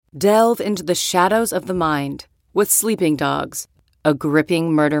Delve into the shadows of the mind with Sleeping Dogs, a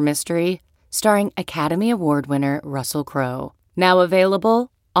gripping murder mystery starring Academy Award winner Russell Crowe. Now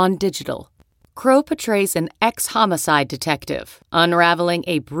available on digital. Crowe portrays an ex-homicide detective unraveling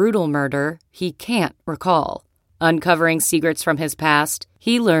a brutal murder he can't recall. Uncovering secrets from his past,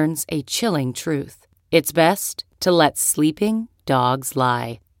 he learns a chilling truth. It's best to let sleeping dogs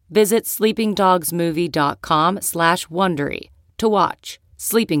lie. Visit sleepingdogsmovie.com/Wondery to watch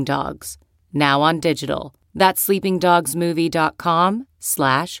Sleeping Dogs, now on digital. That's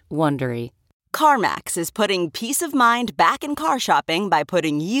sleepingdogsmovie.com/Wondery. CarMax is putting peace of mind back in car shopping by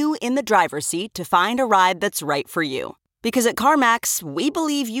putting you in the driver's seat to find a ride that's right for you. Because at CarMax, we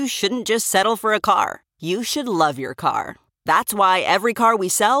believe you shouldn't just settle for a car. You should love your car. That's why every car we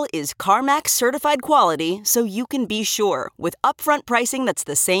sell is CarMax certified quality, so you can be sure with upfront pricing that's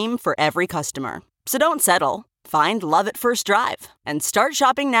the same for every customer. So don't settle. Find love at first drive and start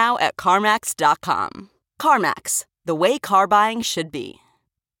shopping now at CarMax.com. CarMax, the way car buying should be.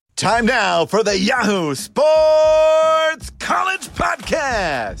 Time now for the Yahoo Sports College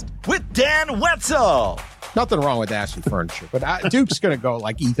Podcast with Dan Wetzel. Nothing wrong with Ashley Furniture, but Duke's going to go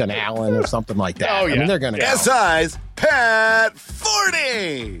like Ethan Allen or something like that. Oh, yeah. I mean, they're going to go. SI's Pat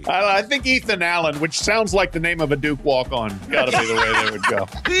Forty. I think Ethan Allen, which sounds like the name of a Duke walk-on, got to be the way they would go.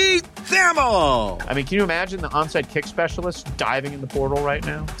 Pete Thamel. I mean, can you imagine the onside kick specialist diving in the portal right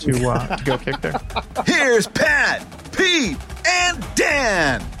now to go kick there? Here's Pat, Pete, and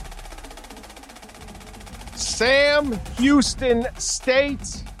Dan. Sam Houston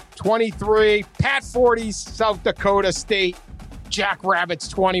State, 23. Pat Forty's South Dakota State. Jackrabbits,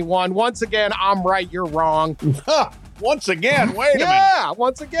 21. Once again, I'm right, you're wrong. Once again, wait a minute. Yeah,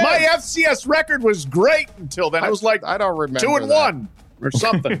 once again. My FCS record was great until then. I was like I don't remember 2-1 or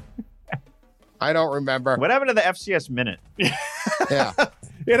something. I don't remember. What happened to the FCS minute? Yeah.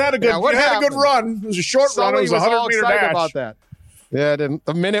 It had a good, what it had a good happened? run. It was a short run. It was a all 100-meter excited dash. about that. Yeah,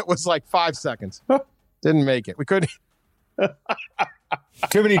 the minute was like 5 seconds. Didn't make it. We couldn't.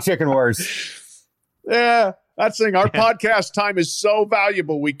 Too many chicken wars. Yeah, that's the thing. Our podcast time is so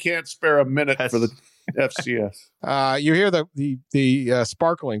valuable, we can't spare a minute for the FCS. You hear the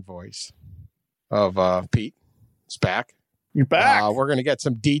sparkling voice of Pete. It's back. You're back. We're going to get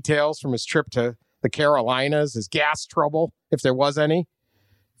some details from his trip to the Carolinas, his gas trouble, if there was any,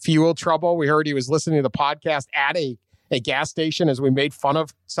 fuel trouble. We heard he was listening to the podcast at a gas station as we made fun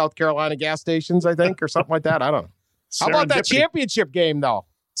of South Carolina gas stations, I think, or something like that. I don't know. How about that championship game, though?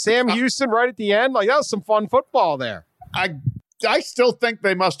 Sam Houston right at the end. Like, that was some fun football there. I still think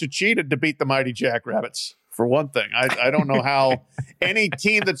they must have cheated to beat the mighty Jackrabbits, for one thing. I don't know how any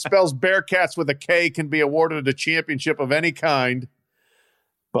team that spells Bearcats with a K can be awarded a championship of any kind.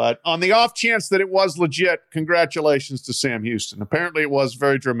 But on the off chance that it was legit, congratulations to Sam Houston. Apparently it was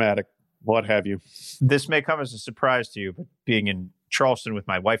very dramatic, what have you. This may come as a surprise to you, but being in Charleston with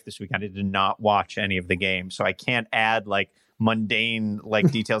my wife this weekend, I did not watch any of the games. So I can't add like mundane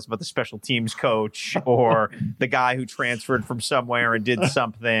details about the special teams coach or the guy who transferred from somewhere and did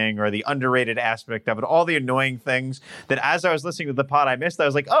something or the underrated aspect of it, all the annoying things that as I was listening to the pod I missed, I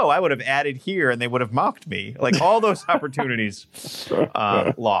was like, oh, I would have added here and they would have mocked me. Like all those opportunities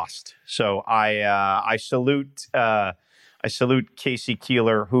lost. So I salute Casey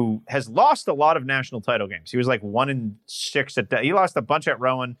Keeler, who has lost a lot of national title games. He was like 1-6 he lost a bunch at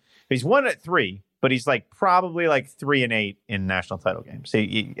Rowan. He's 1 at 3. But he's like probably like 3-8 in national title games.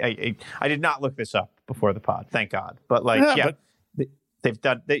 I did not look this up before the pod, thank God. But he's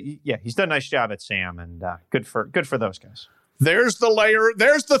done a nice job at Sam, and good for those guys. There's the layer.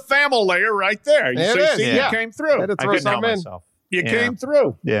 There's the Thamel layer right there. You came through. I couldn't help myself. You came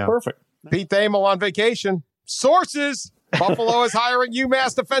through. Yeah, perfect. Pete Thamel on vacation. Sources: Buffalo is hiring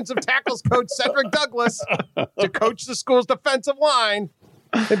UMass defensive tackles coach Cedric Douglas to coach the school's defensive line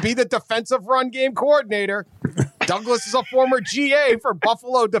and be the defensive run game coordinator. Douglas is a former GA for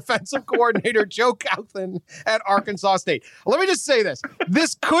Buffalo defensive coordinator Joe Coughlin at Arkansas State. Let me just say this.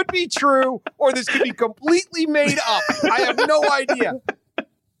 This could be true or this could be completely made up. I have no idea.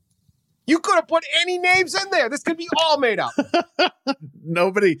 You could have put any names in there. This could be all made up.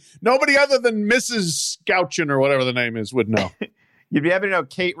 Nobody other than Mrs. Scouchin or whatever the name is would know. You'd be happy to know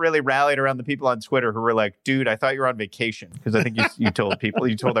Kate really rallied around the people on Twitter who were like, dude, I thought you were on vacation. Because I think you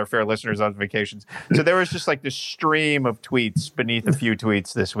told our fair listeners on vacations. So there was just like this stream of tweets beneath a few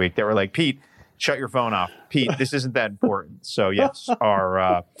tweets this week that were like, Pete, shut your phone off. Pete, this isn't that important. So yes,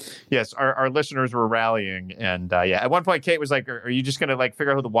 our listeners were rallying. And at one point, Kate was like, are you just going to like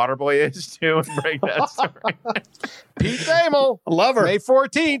figure out who the water boy is too and break that story? Pete Thamel. I love her. May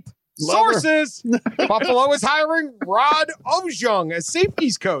 14th. Sources. Buffalo is hiring Rod Ojung as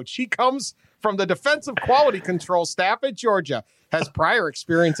safeties coach. He comes from the defensive quality control staff at Georgia, has prior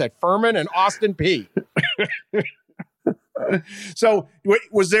experience at Furman and Austin Peay. So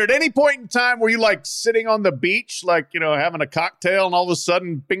was there at any point in time where you like sitting on the beach, like, having a cocktail, and all of a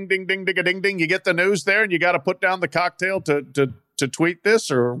sudden, bing, ding, ding, ding, ding, ding, you get the news there and you got to put down the cocktail to tweet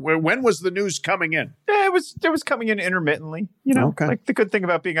this? Or when was the news coming in? Yeah, it was coming in intermittently. Okay. Like the good thing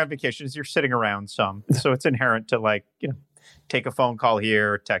about being on vacation is you're sitting around some. So it's inherent to take a phone call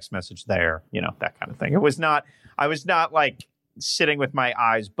here, text message there, that kind of thing. I was not like sitting with my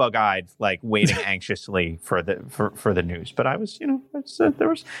eyes bug-eyed, like waiting anxiously for the news. But I was,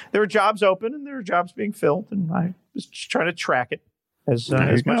 there were jobs open and there were jobs being filled, and I was just trying to track it as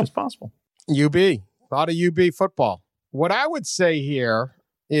much as possible. UB, a lot of UB football. What I would say here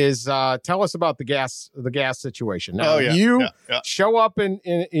is tell us about the gas situation. Now, show up in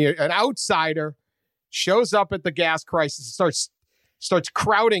an outsider shows up at the gas crisis, starts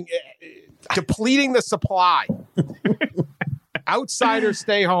crowding, depleting the supply. Outsiders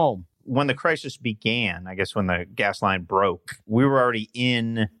stay home. When the crisis began, I guess when the gas line broke, we were already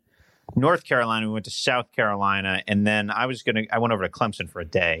in North Carolina. We went to South Carolina, and then I went over to Clemson for a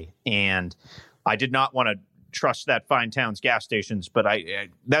day, and I did not want to trust that fine town's gas stations, but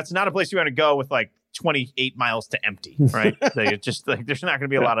that's not a place you want to go with like 28 miles to empty, right? There's not going to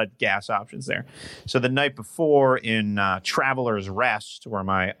be a lot of gas options there. So the night before in Traveler's Rest, where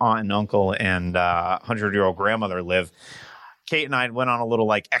my aunt and uncle and 100-year-old grandmother live, Kate and I went on a little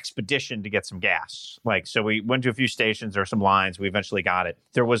expedition to get some gas. So we went to a few stations or some lines. We eventually got it.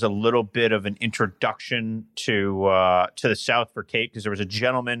 There was a little bit of an introduction to the South for Kate, because there was a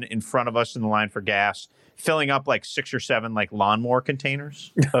gentleman in front of us in the line for gas filling up 6 or 7 lawnmower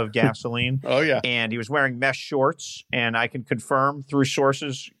containers of gasoline. Oh, yeah. And he was wearing mesh shorts. And I can confirm through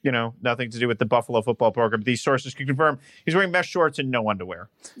sources, nothing to do with the Buffalo football program. These sources can confirm he's wearing mesh shorts and no underwear.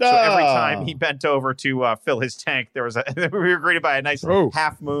 So every time he bent over to fill his tank, we were greeted by a nice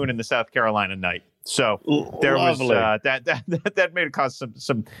half moon in the South Carolina night. So there Lovely. was that made it cause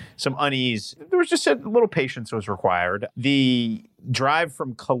some unease. There was just a little patience was required. The drive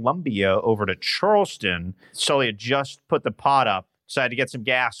from Columbia over to Charleston, Sully had just put the pot up, so I had to get some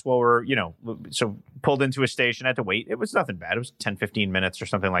gas while we're, so pulled into a station, had to wait. It was nothing bad. It was 10, 15 minutes or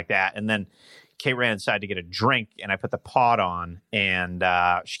something like that. And then Kate ran inside to get a drink, and I put the pot on, and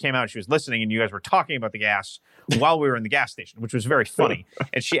she came out, she was listening, and you guys were talking about the gas while we were in the gas station, which was very funny.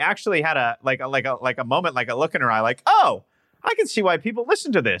 And she actually had a moment, a look in her eye, oh, I can see why people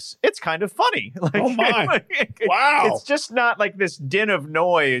listen to this. It's kind of funny. Oh my! Wow! It's just not this din of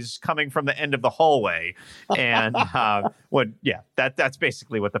noise coming from the end of the hallway. And that's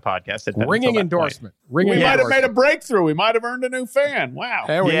basically what the podcast had been. Ringing endorsement. We might have made a breakthrough. We might have earned a new fan. Wow!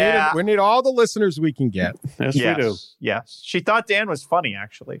 Hey, we need all the listeners we can get. Yes, we do. Yes, she thought Dan was funny,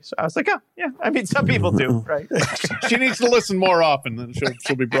 actually. So I was like, oh, yeah. I mean, some people do, right? She needs to listen more often, then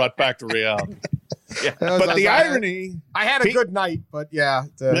she'll be brought back to reality. Yeah. But the irony... I had a good night, but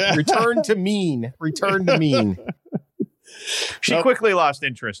return to mean. She quickly lost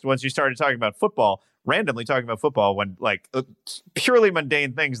interest once you started talking about football, randomly talking about football when purely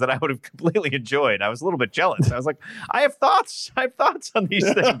mundane things that I would have completely enjoyed. I was a little bit jealous. I was like, I have thoughts on these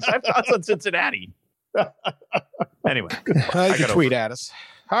things. I have thoughts on Cincinnati. Anyway. You can tweet at us.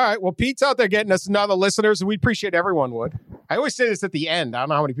 All right. Well, Pete's out there getting us another listeners, and we appreciate everyone would. I always say this at the end. I don't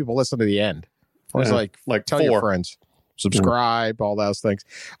know how many people listen to the end. I was tell 4. Your friends, subscribe, all those things.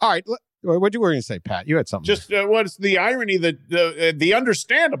 All right. What you were going to say, Pat? You had something. Just what's the irony that the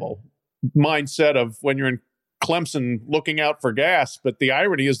understandable mindset of when you're in Clemson looking out for gas, but the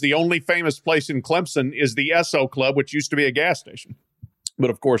irony is the only famous place in Clemson is the Esso Club, which used to be a gas station, but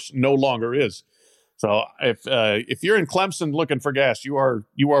of course no longer is. So if you're in Clemson looking for gas, you are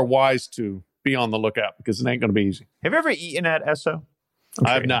wise to be on the lookout, because it ain't going to be easy. Have you ever eaten at Esso?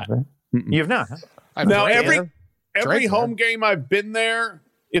 I have not. You have not, huh? Now, every home game I've been there,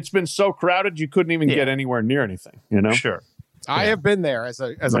 it's been so crowded you couldn't even get anywhere near anything. Sure. I have been there as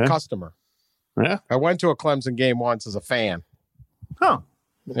a customer. Yeah, I went to a Clemson game once as a fan. Huh?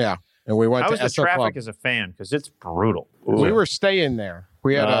 Yeah, and we went. How to was the Esso traffic Club. As a fan? Because it's brutal. Ooh. We were staying there.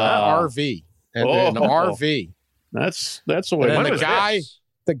 We had an RV. An RV. That's the way. And then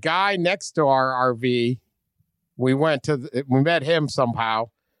the guy next to our RV, we met him somehow.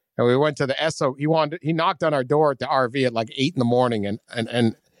 And we went to the Esso. He knocked on our door at the RV at 8 a.m.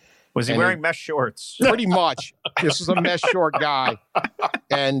 and was he wearing mesh shorts? Pretty much. This was a mesh short guy.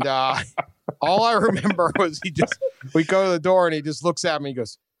 And all I remember was we go to the door and he just looks at me and he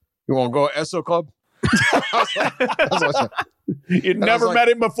goes, "You want to go to Esso Club?" I was like, You'd never met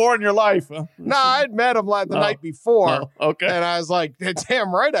him before in your life, huh? No, I'd met him the night before. Oh, okay. And I was like,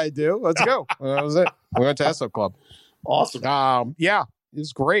 damn right I do. Let's go. And that was it. We went to Esso Club. Awesome. Yeah, it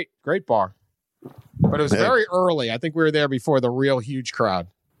was great. Great bar. But it was very early. I think we were there before the real huge crowd.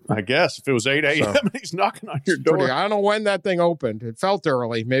 I guess if it was 8 a.m. and he's knocking on your door. I don't know when that thing opened. It felt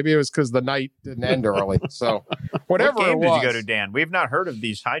early. Maybe it was because the night didn't end early. So whatever what game it was. did you go to, Dan? We've not heard of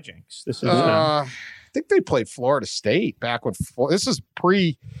these hijinks. This is I think they played Florida State back when this is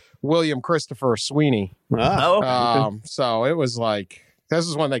pre-William Christopher Sweeney. So it was like, this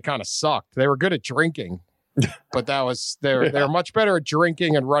is when they kind of sucked. They were good at drinking, but that was they're much better at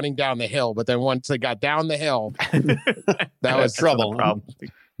drinking and running down the hill. But then once they got down the hill, that was trouble.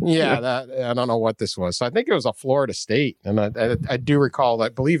 Yeah, I don't know what this was. So I think it was a Florida State, and I do recall. I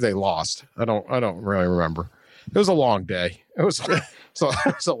believe they lost. I don't really remember. It was a long day. It was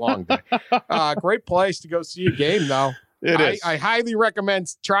a long day. Great place to go see a game, though. It is. I highly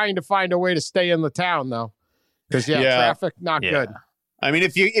recommend trying to find a way to stay in the town, though, because traffic not good. I mean,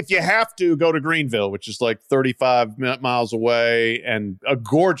 if you have to go to Greenville, which is like 35 miles away, and a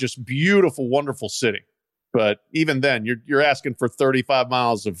gorgeous, beautiful, wonderful city. But even then, you're asking for 35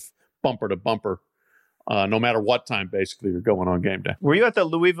 miles of bumper to bumper, no matter what time, basically, you're going on game day. Were you at the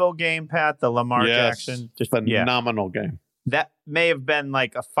Louisville game, Pat? The Lamar Jackson? Just phenomenal game. That may have been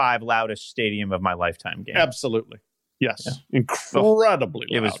like a 5 loudest stadium of my lifetime game. Absolutely. Yes. Yeah. Incredibly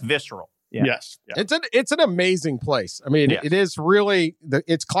loud. It was visceral. Yeah. Yes. Yeah. It's an amazing place. I mean, it is really,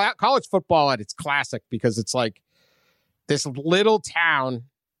 it's college football at its classic, because it's like this little town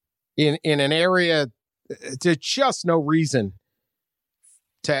in an area. There's just no reason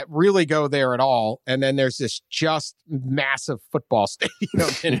to really go there at all. And then there's this just massive football stadium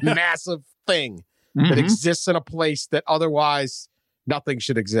and massive thing that exists in a place that otherwise nothing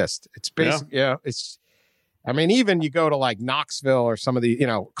should exist. It's basically, it's, I mean, even you go to like Knoxville or some of the,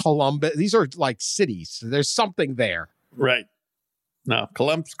 Columbus, these are like cities. There's something there. Right. No,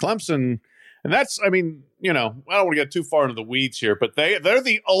 Clemson. And that's, I mean, I don't want to get too far into the weeds here, but they're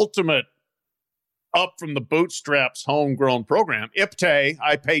the ultimate up from the bootstraps homegrown program. IPTAY,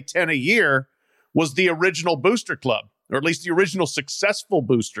 I pay 10 a year, was the original booster club, or at least the original successful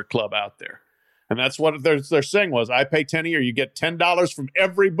booster club out there. And that's what their saying was, I pay 10 a year. You get $10 from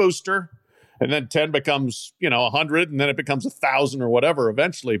every booster, and then 10 becomes, 100, and then it becomes 1,000 or whatever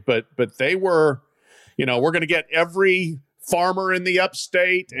eventually. But they were, we're going to get every farmer in the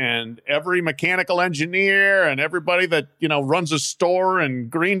upstate and every mechanical engineer and everybody that, runs a store in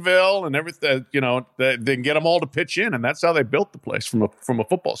Greenville and everything, they can get them all to pitch in. And that's how they built the place from a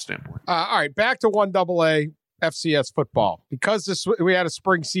football standpoint. All right, back to 1AA FCS football. Because we had a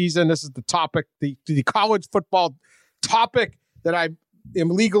spring season, this is the topic, the college football topic that I am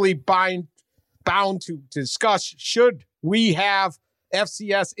legally bound to discuss. Should we have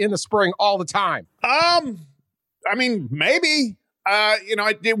FCS in the spring all the time? I mean, maybe,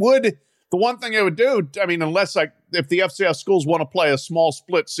 it would, the one thing it would do, I mean, if the FCS schools want to play a small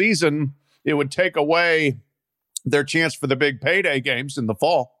split season, it would take away their chance for the big payday games in the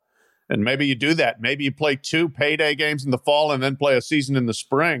fall. And maybe you do that. Maybe you play 2 payday games in the fall and then play a season in the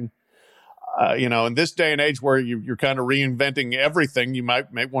spring. In this day and age where you're kind of reinventing everything, you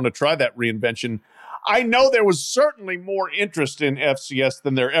might want to try that reinvention. I know there was certainly more interest in FCS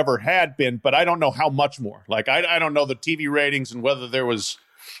than there ever had been, but I don't know how much more. Like, I don't know the TV ratings and whether there was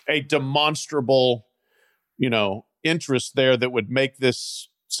a demonstrable, interest there that would make this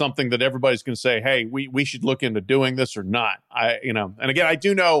something that everybody's going to say, hey, we should look into doing this or not. And again, I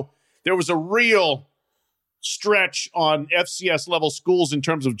do know there was a real stretch on FCS level schools in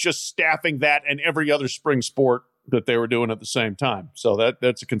terms of just staffing that and every other spring sport that they were doing at the same time. So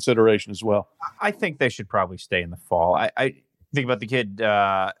that's a consideration as well. I think they should probably stay in the fall. I think about the kid,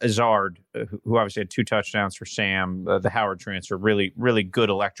 Azard, who obviously had 2 touchdowns for Sam, the Howard transfer, really, really good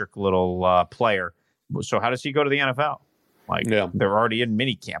electric little player. So how does he go to the NFL? They're already in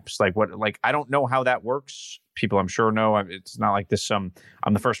mini camps. I don't know how that works. People I'm sure know. It's not like this. I'm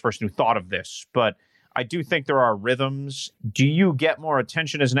the first person who thought of this, but I do think there are rhythms. Do you get more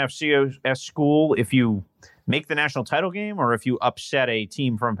attention as an FCS school if you make the national title game or if you upset a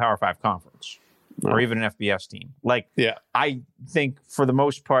team from Power 5 conference or even an FBS team? I think for the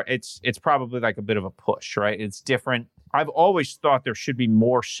most part, it's probably like a bit of a push, right? It's different. I've always thought there should be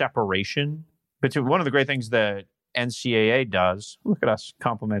more separation between one of the great things that NCAA does, look at us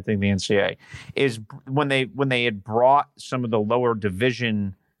complimenting the NCAA, is when they had brought some of the lower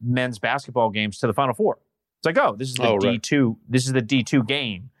division men's basketball games to the Final Four. It's like, this is the D2. This is the D2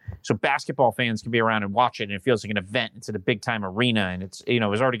 game. So basketball fans can be around and watch it, and it feels like an event. It's at a big time arena, and it's it's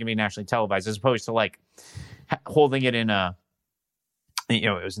already going to be nationally televised, as opposed to like holding it in a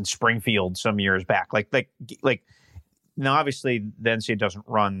it was in Springfield some years back. Like now, obviously, the NCAA doesn't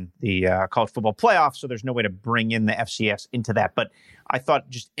run the college football playoff, so there's no way to bring in the FCS into that. But I thought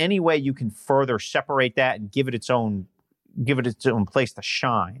just any way you can further separate that and give it its own place to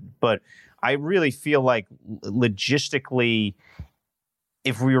shine. But I really feel like logistically,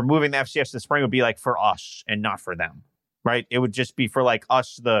 if we were moving the FCS to the spring, it would be like for us and not for them, right? It would just be for like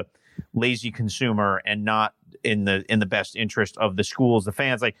us, the lazy consumer, and not in the best interest of the schools, the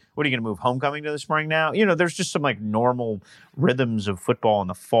fans. Like, what are you going to move homecoming to the spring now? There's just some like normal rhythms of football in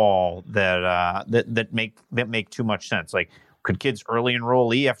the fall that make too much sense. Like, could kids early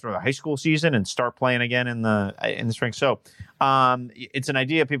enrollee after the high school season and start playing again in the spring? So it's an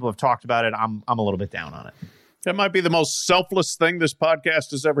idea. People have talked about it. I'm a little bit down on it. That might be the most selfless thing this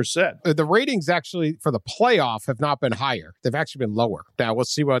podcast has ever said. The ratings actually for the playoff have not been higher. They've actually been lower. Now, we'll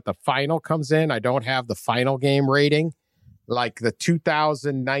see what the final comes in. I don't have the final game rating. Like the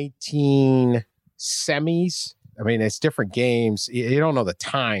 2019 semis, I mean, it's different games. You don't know the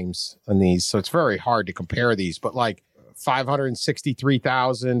times on these, so it's very hard to compare these. But like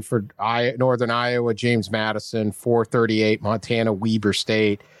 563,000 for Northern Iowa, James Madison, 438, Montana, Weber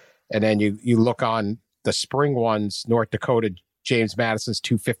State. And then you look on the spring ones, North Dakota, James Madison's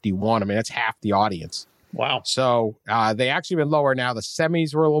 251. I mean, that's half the audience. Wow. So they actually been lower now. The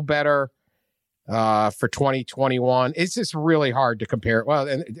semis were a little better for 2021. It's just really hard to compare. Well,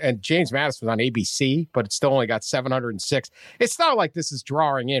 and James Madison was on ABC, but it still only got 706. It's not like this is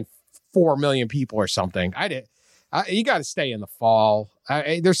drawing in 4 million people or something. You got to stay in the fall.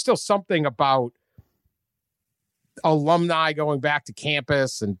 There's still something about alumni going back to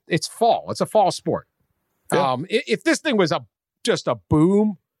campus, and it's fall. It's a fall sport. Yeah. If this thing was just a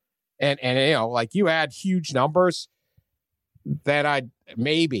boom, and like you add huge numbers, then I'd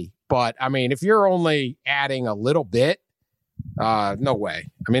maybe. But I mean, if you're only adding a little bit, no way.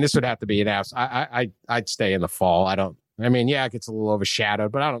 I mean, this would have to be an abs. I'd stay in the fall. It gets a little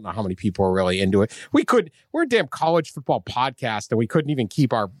overshadowed, but I don't know how many people are really into it. We're a damn college football podcast, and we couldn't even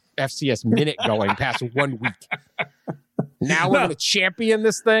keep our FCS minute going past 1 week. Now we're going to champion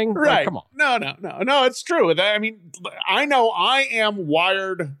this thing? Right. Like, come on. No, it's true. I mean, I know I am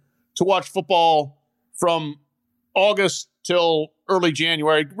wired to watch football from August till early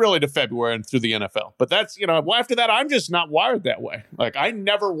January, really to February and through the NFL. But that's, after that, I'm just not wired that way. Like, I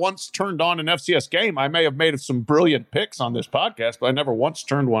never once turned on an FCS game. I may have made some brilliant picks on this podcast, but I never once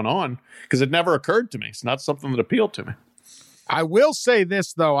turned one on because it never occurred to me. It's not something that appealed to me. I will say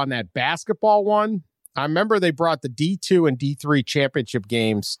this, though, on that basketball one. I remember they brought the D2 and D3 championship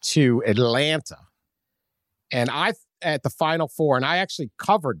games to Atlanta. And at the Final Four, and I actually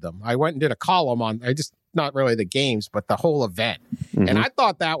covered them. I went and did a column on, not really the games, but the whole event. Mm-hmm. And I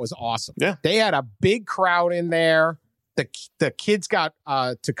thought that was awesome. Yeah. They had a big crowd in there. The kids got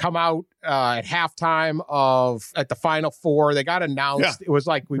to come out at halftime at the Final Four. They got announced. Yeah. It was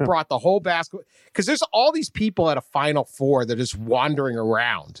like we brought the whole basketball, because there's all these people at a Final Four that are just wandering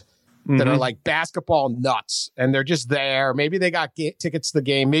around. Mm-hmm. That are like basketball nuts, and they're just there. Maybe they got tickets to the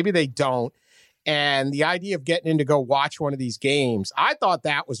game, maybe they don't. And the idea of getting in to go watch one of these games, I thought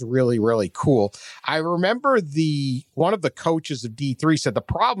that was really, really cool. I remember one of the coaches of D3 said the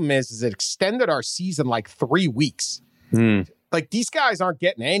problem is it extended our season like 3 weeks. Like, these guys aren't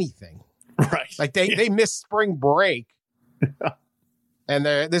getting anything. Right. Like they missed spring break. And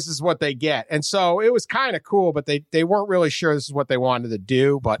this is what they get. And so it was kind of cool, but they weren't really sure this is what they wanted to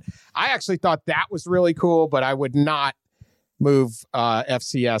do. But I actually thought that was really cool, but I would not move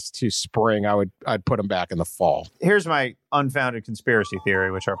FCS to spring. I'd put them back in the fall. Here's my unfounded conspiracy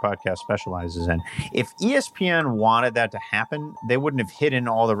theory, which our podcast specializes in. If ESPN wanted that to happen, they wouldn't have hidden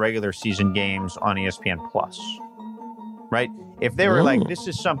all the regular season games on ESPN Plus. Right? If they were like, this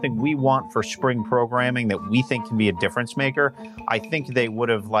is something we want for spring programming that we think can be a difference maker, I think they would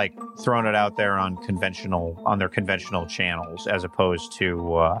have like thrown it out there on their conventional channels as opposed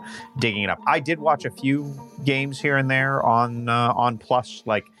to digging it up. I did watch a few games here and there on Plus.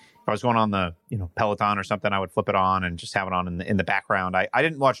 Like, if I was going on the Peloton or something, I would flip it on and just have it on in the background. I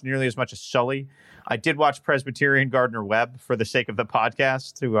didn't watch nearly as much as Sully. I did watch Presbyterian Gardner Webb for the sake of the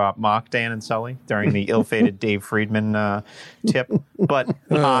podcast to mock Dan and Sully during the ill-fated Dave Friedman tip. But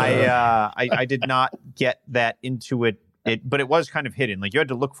I did not get that into it. But it was kind of hidden. Like, you had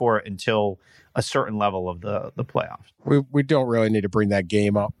to look for it until a certain level of the playoffs. We don't really need to bring that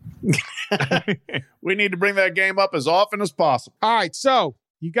game up. We need to bring that game up as often as possible. All right, so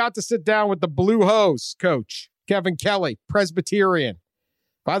you got to sit down with the Blue Hose coach, Kevin Kelly, Presbyterian.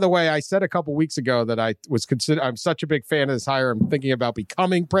 By the way, I said a couple weeks ago that I'm such a big fan of this hire, I'm thinking about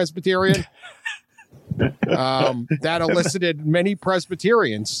becoming Presbyterian. that elicited many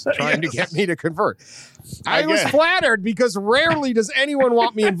Presbyterians trying to get me to convert. I was Again. flattered because rarely does anyone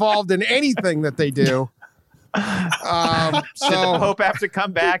want me involved in anything that they do. Did the So Pope have to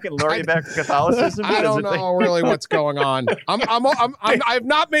come back and lure you back to Catholicism? I don't know really what's going on. I've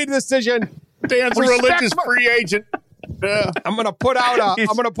not made a decision. Dan's a Respect religious my- free agent. Yeah. I'm gonna put out a He's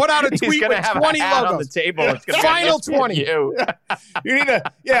tweet gonna with have 20 a hat on the logos. table. It's gonna Final be 20. You. You need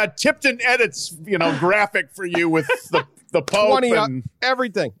a Tipton Edits, graphic for you with the Pope 20 and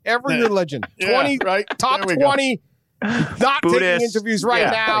everything, every religion. Yeah, 20 right. top There we go. 20. Not Buddhist. taking interviews right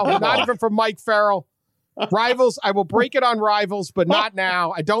Yeah. now. Come Not on. even from Mike Farrell. Rivals, I will break it on Rivals, but not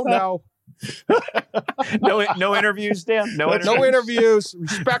now. I don't know. No interviews, Dan. No interviews.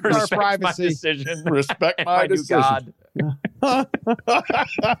 Respect our Respect my privacy. decision. respect And my my new decision. God. I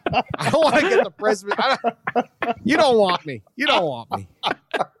don't want to get the president. You don't want me. You don't want me.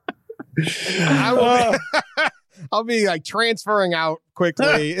 I'll be like transferring out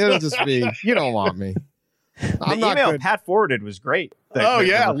quickly. It'll just be, you don't want me. I'm The not email good. Pat forwarded was great.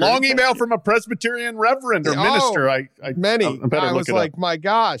 Long email from a Presbyterian reverend or Oh, minister. I better I look was it like, my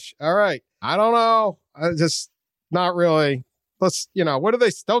gosh. All right. I don't know. I just not really. Let's, what do they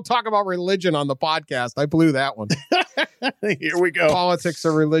don't talk about religion on the podcast? I blew that one. up. Here we go. Politics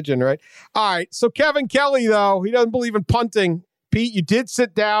or religion, right? All right. So Kevin Kelly, though, he doesn't believe in punting. Pete, you did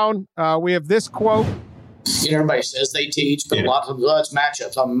sit down. We have this quote. Everybody says they teach, but a lot of it's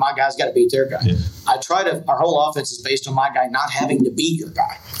matchups. I mean, my guy's got to beat their guy. Our whole offense is based on my guy not having to beat your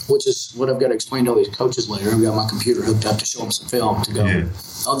guy, which is what I've got to explain to all these coaches later. I've got my computer hooked up to show them some film to go.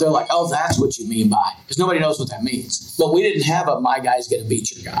 Oh, they're like, oh, that's what you mean by, because nobody knows what that means. But we didn't have my guy's going to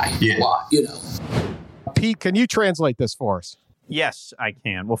beat your guy a lot, Pete, can you translate this for us? Yes, I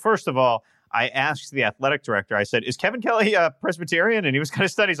can. Well, first of all, I asked the athletic director, I said, is Kevin Kelly a Presbyterian? And he was kind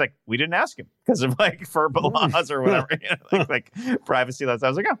of stunned. He's like, we didn't ask him because of FERPA laws or whatever, like privacy laws. I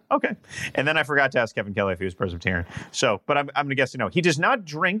was like, oh, okay. And then I forgot to ask Kevin Kelly if he was Presbyterian. So, but I'm going to guess no. He does not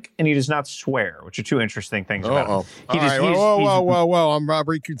drink and he does not swear, which are two interesting things about him. Whoa. I'm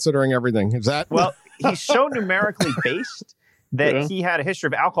reconsidering everything. Is that? Well, he's so numerically based that he had a history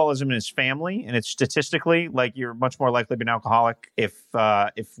of alcoholism in his family, and it's statistically like you're much more likely to be an alcoholic if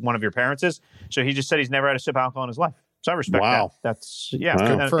one of your parents is. So he just said he's never had a sip of alcohol in his life. So I respect that. That's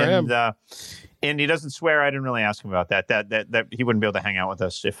Good for him. And he doesn't swear. I didn't really ask him about that. That he wouldn't be able to hang out with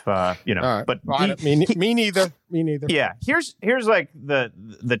us if All right. But me neither. Me neither. yeah, here's like the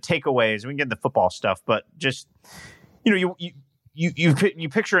takeaways. We can get into football stuff, but just you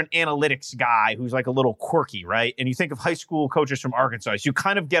picture an analytics guy who's like a little quirky, right? And you think of high school coaches from Arkansas. So you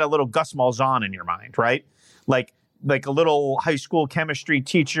kind of get a little Gus Malzahn in your mind, right? Like a little high school chemistry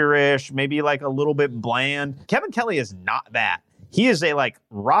teacher-ish, maybe like a little bit bland. Kevin Kelly is not that. He is a like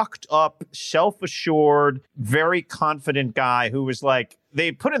rocked up, self-assured, very confident guy who was like,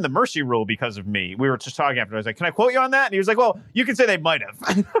 they put in the mercy rule because of me. We were just talking after. I was like, can I quote you on that? And he was like, well, you can say they might have.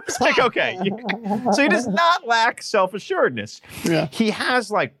 I was like, okay. So he does not lack self-assuredness. Yeah. He has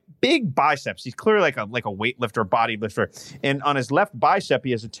like big biceps. He's clearly like a weightlifter, bodybuilder. And on his left bicep,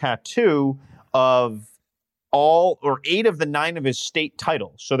 he has a tattoo of 8 of the 9 of his state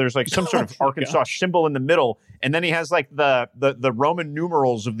titles. So there's like some sort of Arkansas symbol in the middle. And then he has like the Roman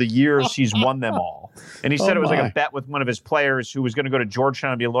numerals of the years he's won them all. And he said it was like a bet with one of his players who was going to go to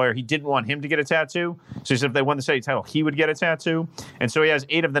Georgetown and be a lawyer. He didn't want him to get a tattoo. So he said if they won the state title, he would get a tattoo. And so he has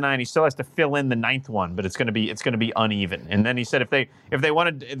 8 of the 9. He still has to fill in the 9th one, but it's going to be uneven. And then he said if they won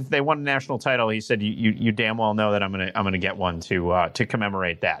a national title, he said you damn well know that I'm gonna get one to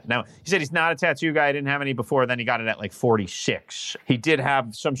commemorate that. Now he said he's not a tattoo guy. I didn't have any before. Then he got it at like 46. He did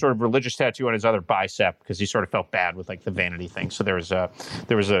have some sort of religious tattoo on his other bicep because he sort of felt bad with like the vanity thing. So there was a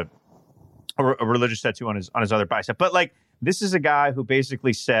religious tattoo on his other bicep. But like this is a guy who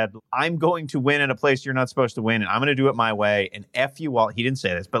basically said, I'm going to win in a place you're not supposed to win, and I'm going to do it my way. And F you all. He didn't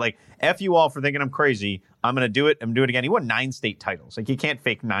say this, but like F you all for thinking I'm crazy. I'm going to do it. I'm doing it again. He won 9 state titles. Like you can't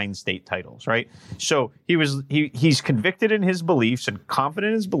fake 9 state titles, right? So he's convicted in his beliefs and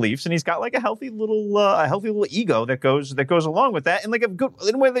confident in his beliefs, and he's got like a healthy little ego that goes along with that, and like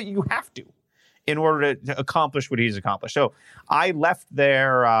in a way that you have to in order to accomplish what he's accomplished. So I left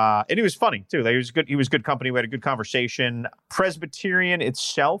there, and he was funny too. He was good. He was good company. We had a good conversation. Presbyterian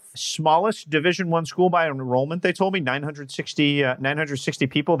itself, smallest Division I school by enrollment. They told me 960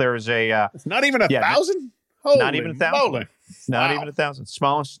 people. There is It's not even 1,000. Not even 1,000. Not even 1,000.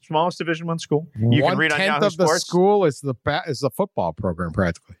 Smallest Division I school. You can read on Yahoo of the Sports. school is the football program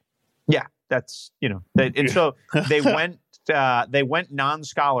practically. Yeah, that's and so they went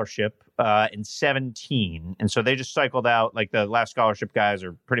non-scholarship in 17. And so they just cycled out, like the last scholarship guys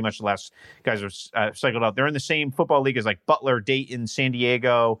are pretty much the last guys are cycled out. They're in the same football league as like Butler, Dayton, San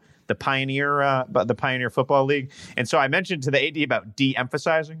Diego, the Pioneer Football League. And so I mentioned to the AD about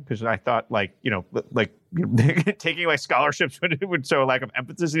de-emphasizing, because I thought taking away scholarships would show a lack of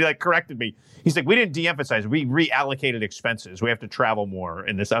emphasis. He corrected me. He's like, we didn't de-emphasize, we reallocated expenses. We have to travel more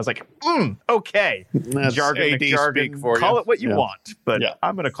in this. I was like, okay. That's jargon for call it what you want, but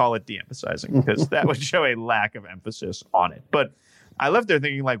I'm going to call it de-emphasizing because that would show a lack of emphasis on it. But I left there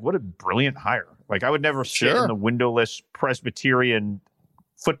thinking, what a brilliant hire. I would never sit in the windowless Presbyterian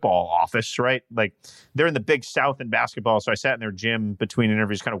football office, right? They're in the Big South in basketball. So I sat in their gym between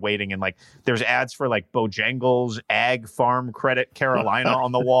interviews kind of waiting, and there's ads for Bojangles, Ag Farm Credit Carolina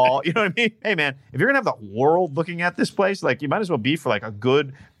on the wall. You know what I mean? Hey man, if you're gonna have the world looking at this place, you might as well be for a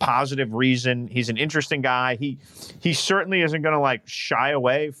good positive reason. He's an interesting guy. He certainly isn't gonna shy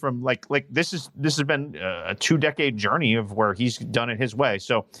away from this has been a 2-decade journey of where he's done it his way.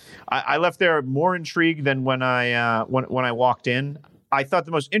 So I left there more intrigued than when I walked in. I thought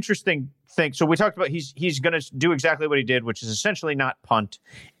the most interesting thing, so we talked about he's going to do exactly what he did, which is essentially not punt,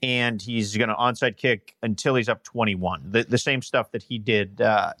 and he's going to onside kick until he's up 21. The same stuff that he did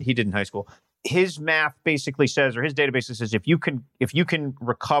in high school. His math basically says, or his database says, if you can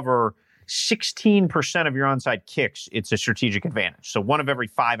recover 16% of your onside kicks, it's a strategic advantage. So 1 of every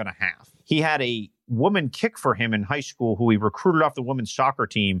 5.5. He had a woman kick for him in high school who he recruited off the women's soccer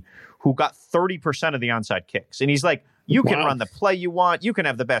team who got 30% of the onside kicks. And he's like, you can run the play you want. You can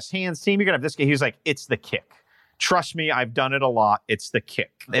have the best hands team. You're going to have this guy. He's like, it's the kick. Trust me, I've done it a lot. It's the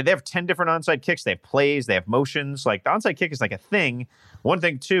kick. They have 10 different onside kicks. They have plays. They have motions. The onside kick is a thing. One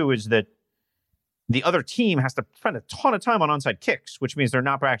thing, too, is that the other team has to spend a ton of time on onside kicks, which means they're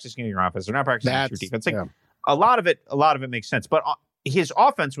not practicing your offense. They're not practicing your defense. A lot of it makes sense. But his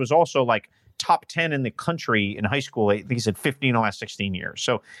offense was also top 10 in the country in high school. I think he's had 15 in the last 16 years.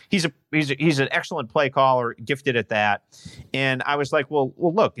 So he's an excellent play caller, gifted at that. And I was like, well,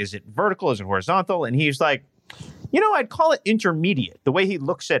 look, is it vertical? Is it horizontal? And he's like, I'd call it intermediate. The way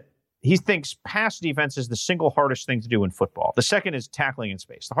he thinks pass defense is the single hardest thing to do in football. The second is tackling in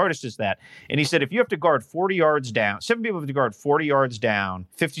space. The hardest is that. And he said, if you have to guard 40 yards down, 7 people have to guard 40 yards down,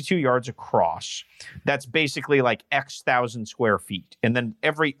 52 yards across, that's basically X thousand square feet. And then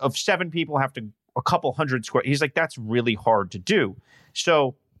every of 7 people have to a couple hundred square. He's like, that's really hard to do.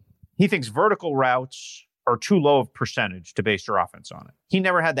 So he thinks vertical routes are too low of percentage to base your offense on it. He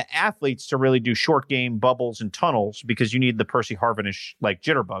never had the athletes to really do short game bubbles and tunnels because you need the Percy Harvinish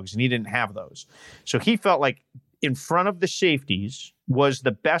jitterbugs, and he didn't have those. So he felt like in front of the safeties was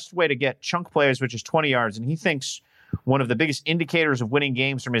the best way to get chunk plays, which is 20 yards. And he thinks one of the biggest indicators of winning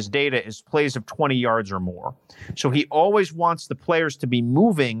games from his data is plays of 20 yards or more. So he always wants the players to be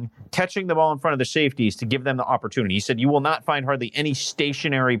moving, catching the ball in front of the safeties to give them the opportunity. He said, you will not find hardly any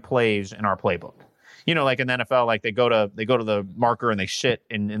stationary plays in our playbook. In the NFL, they go to the marker and they sit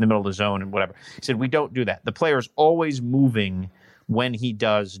in the middle of the zone and whatever. He said, we don't do that. The player's always moving when he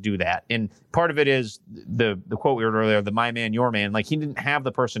does do that. And part of it is the quote we heard earlier, the my man, your man. He didn't have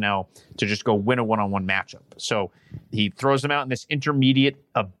the personnel to just go win a one-on-one matchup. So he throws them out in this intermediate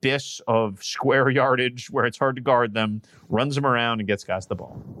abyss of square yardage where it's hard to guard them, runs them around, and gets guys the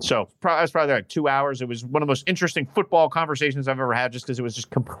ball. So I was probably 2 hours. It was one of the most interesting football conversations I've ever had just because it was just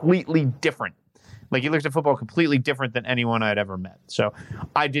completely different. He looked at football completely different than anyone I'd ever met. So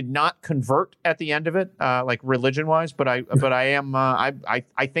I did not convert at the end of it, religion-wise, but I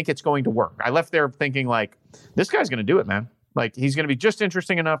think it's going to work. I left there thinking this guy's going to do it, man. He's going to be just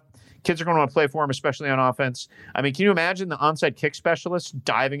interesting enough. Kids are going to want to play for him, especially on offense. I mean, can you imagine the onside kick specialist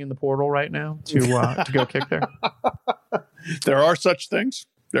diving in the portal right now to go kick there? There are such things.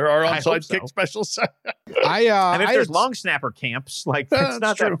 There are onside kick specialists. There's long snapper camps, it's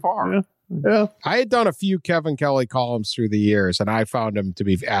not that far. Yeah. I had done a few Kevin Kelly columns through the years, and I found him to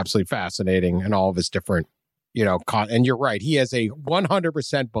be absolutely fascinating in all of his different, and you're right. He has a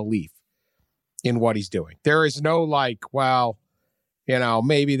 100% belief in what he's doing. There is no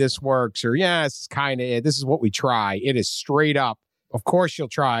maybe this works or this is what we try. It is straight up. Of course, you'll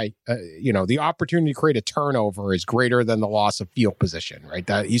try, the opportunity to create a turnover is greater than the loss of field position, right?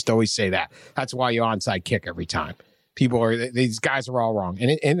 He used to always say that. That's why you onside kick every time. These guys are all wrong.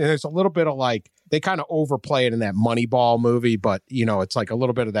 And there's a little bit of they kind of overplay it in that Moneyball movie, but it's a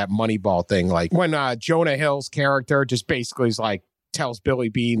little bit of that Moneyball thing. When Jonah Hill's character just basically is tells Billy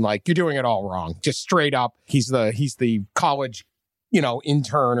Beane, you're doing it all wrong. Just straight up. He's the college,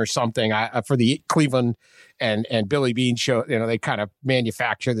 intern or something for the Cleveland and Billy Beane show. They kind of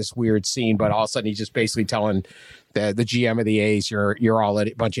manufacture this weird scene, but all of a sudden he's just basically telling the GM of the A's, you're all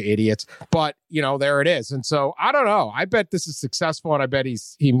a bunch of idiots. But, there it is. And so I don't know. I bet this is successful, and I bet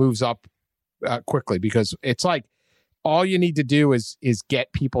he moves up quickly, because it's like all you need to do is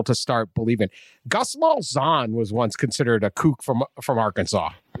get people to start believing. Gus Malzahn was once considered a kook from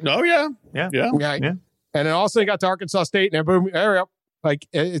Arkansas. Oh, yeah. And then also he got to Arkansas State, and boom, there we go. Like,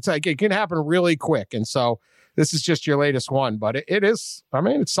 it's like it can happen really quick. And so this is just your latest one, but it is,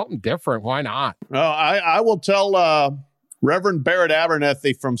 it's something different. Why not? I will tell Reverend Barrett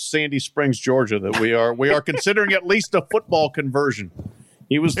Abernethy from Sandy Springs, Georgia, that we are considering at least a football conversion.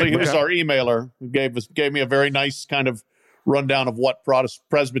 He was our emailer who gave me a very nice kind of rundown of what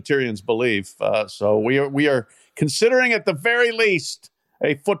Presbyterians believe. So we are considering at the very least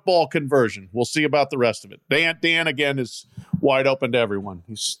a football conversion. We'll see about the rest of it. Dan again is wide open to everyone.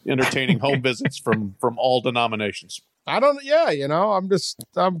 He's entertaining home visits from all denominations. I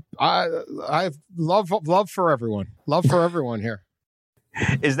have love for everyone. Love for everyone here.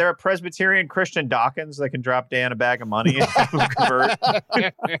 Is there a Presbyterian Christian Dawkins that can drop Dan a bag of money and convert?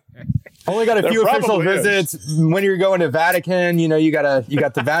 Only got a few official visits. When you're going to Vatican, you got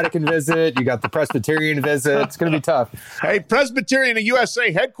the Vatican visit, you got the Presbyterian visit. It's going to be tough. Hey, Presbyterian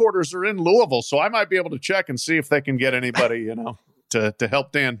USA headquarters are in Louisville, so I might be able to check and see if they can get anybody, to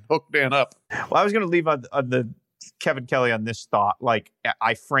help hook Dan up. Well, I was going to leave on the Kevin Kelly on this thought. Like,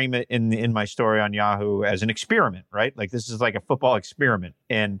 I frame it in my story on Yahoo as an experiment, right? Like, this is like a football experiment.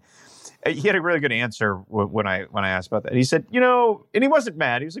 And he had a really good answer when I asked about that. He said, and he wasn't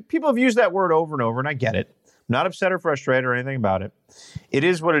mad. He was like, people have used that word over and over, and I get it. I'm not upset or frustrated or anything about it. It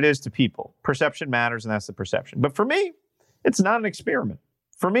is what it is to people. Perception matters, and that's the perception. But for me, it's not an experiment.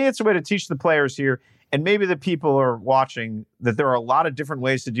 For me, it's a way to teach the players here, and maybe the people are watching, that there are a lot of different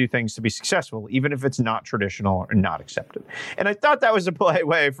ways to do things to be successful, even if it's not traditional or not accepted. And I thought that was a polite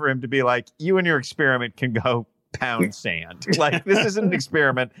way for him to be like, you and your experiment can go pound sand. Like, this isn't an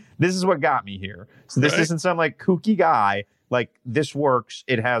experiment. This is what got me here. So this isn't some like kooky guy. Like, this works.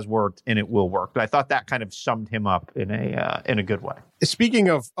 It has worked, and it will work. But I thought that kind of summed him up in a good way. Speaking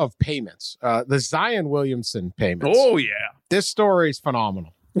of payments, the Zion Williamson payments. Oh yeah, this story is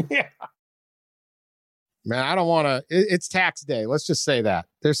phenomenal. Yeah. Man, I don't want to. It's tax day. Let's just say that.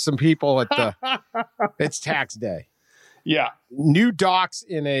 There's some people it's tax day. Yeah. New docs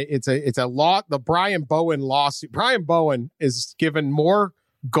it's a law. The Brian Bowen lawsuit. Brian Bowen is given more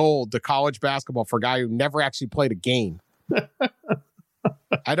gold to college basketball for a guy who never actually played a game.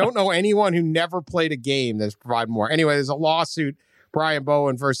 I don't know anyone who never played a game that's provided more. Anyway, there's a lawsuit. Brian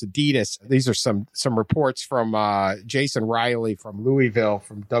Bowen versus Adidas. These are some reports from Jason Riley from Louisville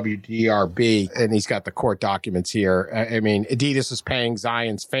from WDRB, and he's got the court documents here. Adidas is paying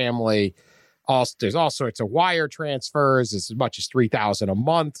Zion's family. There's all sorts of wire transfers, as much as $3,000 a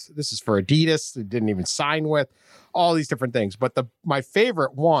month. This is for Adidas. They didn't even sign with all these different things. But my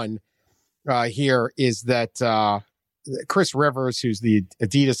favorite one here is that Chris Rivers, who's the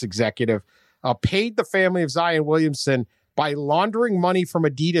Adidas executive, paid the family of Zion Williamson by laundering money from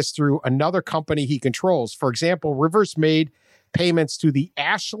Adidas through another company he controls. For example, Rivers made payments to the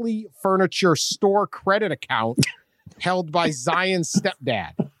Ashley Furniture Store credit account held by Zion's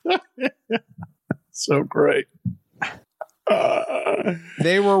stepdad. So great.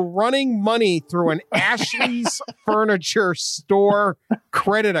 They were running money through an Ashley's Furniture Store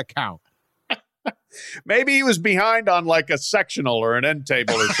credit account. Maybe he was behind on like a sectional or an end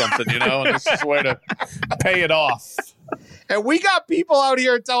table or something, and this is a way to pay it off. And we got people out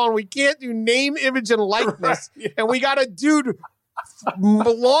here telling we can't do name, image, and likeness. Right, yeah. And we got a dude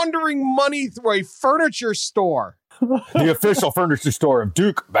laundering money through a furniture store. The official furniture store of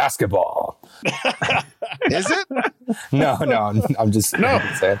Duke basketball. Is it? No, I'm just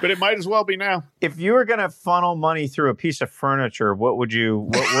saying. But it might as well be now. If you were going to funnel money through a piece of furniture, what would you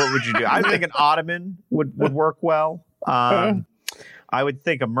do? I think an ottoman would work well. I would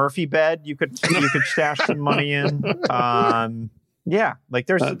think a Murphy bed you could stash some money in. Yeah, like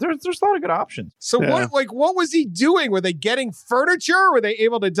there's a lot of good options. So what was he doing? Were they getting furniture? Were they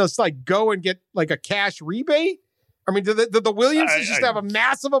able to just like go and get like a cash rebate? I mean, did the Williamsons just have a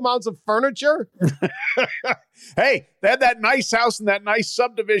massive amounts of furniture? Hey, they had that nice house and that nice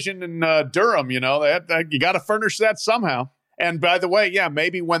subdivision in Durham. You got to furnish that somehow. And by the way, yeah,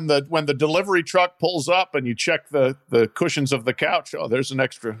 maybe when the delivery truck pulls up and you check the cushions of the couch, there's an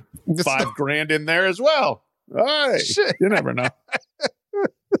extra $5,000 in there as well. All right, you never know.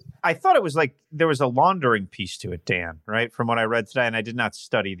 I thought it was like there was a laundering piece to it, Dan, right? From what I read today, and I did not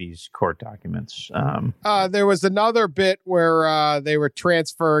study these court documents. There was another bit where they were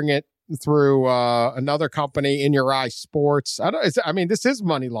transferring it. through another company, In Your Eye Sports. This is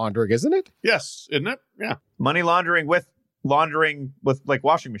money laundering, isn't it? Yes, isn't it? Yeah. Money laundering with like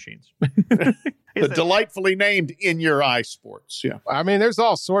washing machines. The delightfully named In Your Eye Sports. Yeah. I mean, there's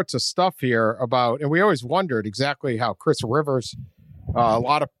all sorts of stuff here about, and we always wondered exactly how Chris Rivers, a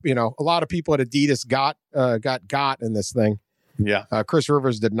lot of people at Adidas got in this thing. Yeah. Chris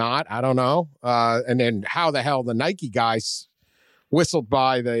Rivers did not. I don't know. And then how the hell the Nike guys whistled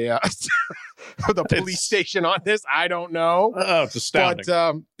by the the police station on this, I don't know. Oh, it's astounding.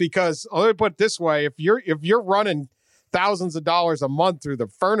 But because let me put it this way: if you're running thousands of dollars a month through the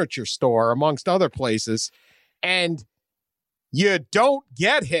furniture store, amongst other places, and you don't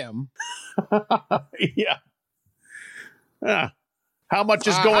get him, yeah. How much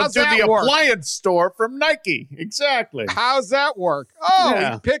is going to the appliance store from Nike? Exactly. How's that work?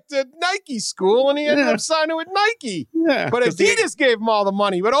 Oh, he picked a Nike school and he ended up signing with Nike. Yeah, but Adidas gave him all the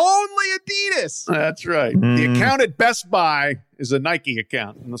money, but only Adidas. That's right. The account at Best Buy is a Nike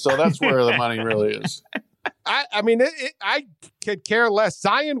account. And so that's where the money really is. I could care less.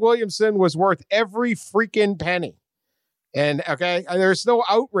 Zion Williamson was worth every freaking penny. And there's no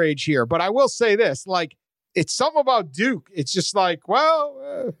outrage here, but I will say this, like, it's something about Duke. It's just like,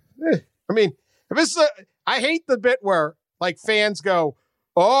 I hate the bit where like fans go,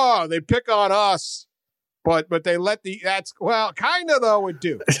 oh, they pick on us, but they let kind of though with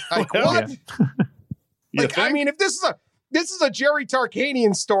Duke. Like what? If this is a Jerry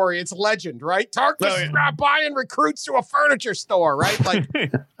Tarkanian story, it's legend, right? Tarkus buying recruits to a furniture store, right? Like,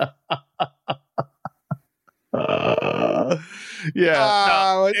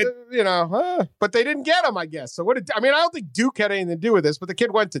 but they didn't get him, I guess. So I don't think Duke had anything to do with this, but the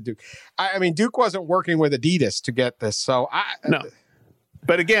kid went to Duke. Duke wasn't working with Adidas to get this. So no.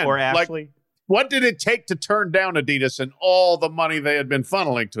 But again, or Ashley. Like, what did it take to turn down Adidas and all the money they had been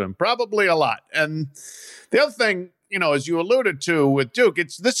funneling to him? Probably a lot. And the other thing, as you alluded to with Duke,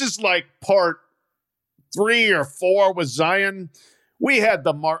 this is like part 3 or 4 with Zion. We had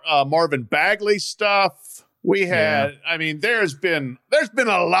the Marvin Bagley stuff. We had, there's been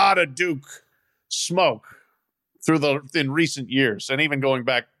a lot of Duke smoke in recent years, and even going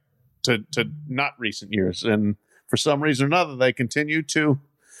back to not recent years. And for some reason or another, they continue to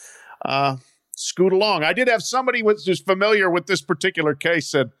scoot along. I did have somebody who's familiar with this particular case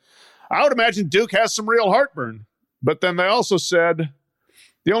said, I would imagine Duke has some real heartburn. But then they also said,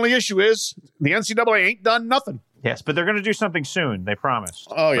 the only issue is the NCAA ain't done nothing. Yes, but they're going to do something soon. They promised.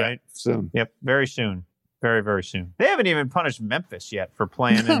 Oh, yeah. Right? Soon. Yep, very soon. Very, very soon. They haven't even punished Memphis yet for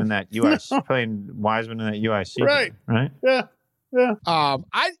playing him in that playing Wiseman in that UIC. Right. Game, right? Yeah. Yeah.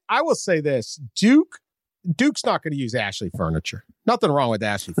 I will say this. Duke's not going to use Ashley furniture. Nothing wrong with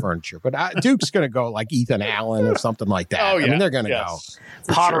Ashley furniture, but Duke's going to go like Ethan Allen or something like that. Oh, yeah. They're going to go.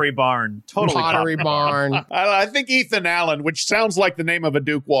 Pottery Barn. Totally Pottery Barn. I think Ethan Allen, which sounds like the name of a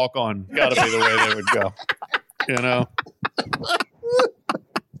Duke walk-on, got to be the way they would go.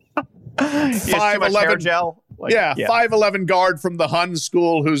 5'11" gel. 5'11" guard from the Hun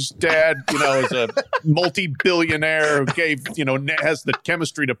school whose dad, is a multi-billionaire who has the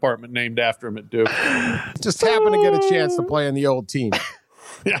chemistry department named after him at Duke. Just happened to get a chance to play in the old team.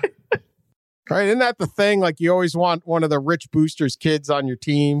 Yeah. Right? Isn't that the thing? Like, you always want one of the rich boosters' kids on your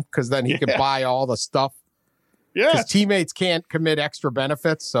team because then he can buy all the stuff. Yeah. His teammates can't commit extra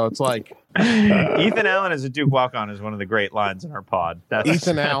benefits, so it's like Ethan Allen as a Duke walk-on is one of the great lines in our pod.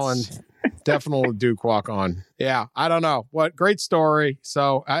 Ethan Allen, definitely Duke walk-on. Yeah, I don't know what great story.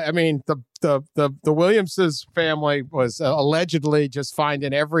 So the Williamses family was allegedly just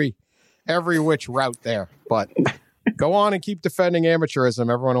finding every which route there, but go on and keep defending amateurism.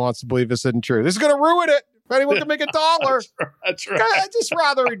 Everyone wants to believe this isn't true. This is going to ruin it. If anyone can make $1, that's right. I'd just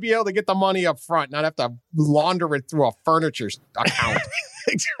rather he'd be able to get the money up front, not have to launder it through a furniture account.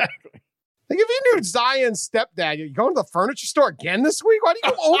 Exactly. Like, if you knew Zion's stepdad, you going to the furniture store again this week? Why do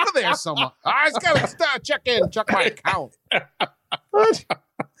you go over there so much? I just got to check my account. What?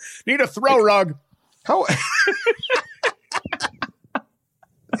 Need a throw rug. How?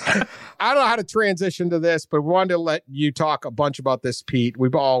 I don't know how to transition to this, but we wanted to let you talk a bunch about this, Pete. We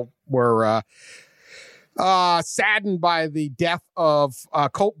all were saddened by the death of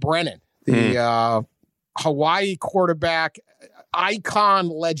Colt Brennan, the Hawaii quarterback, icon,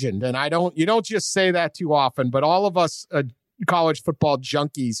 legend. And you don't just say that too often, but all of us college football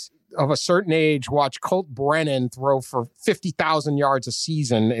junkies of a certain age watch Colt Brennan throw for 50,000 yards a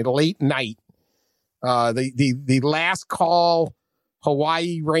season at late night. The last call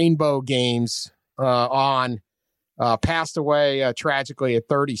Hawaii Rainbow games passed away tragically at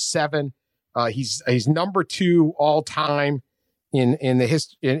 37. He's number 2 all time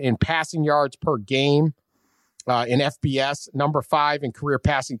in passing yards per game, in FBS, number 5 in career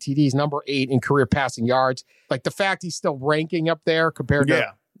passing TDs, number 8 in career passing yards. Like the fact he's still ranking up there compared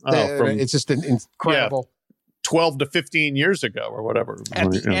to it's just incredible. 12 to 15 years ago or whatever.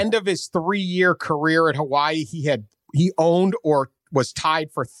 At the end of his 3-year career at Hawaii, he owned or was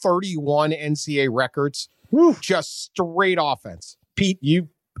tied for 31 NCAA records. Woo. Just straight offense. Pete,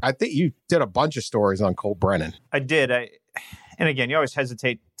 I think you did a bunch of stories on Colt Brennan. I did. And again, you always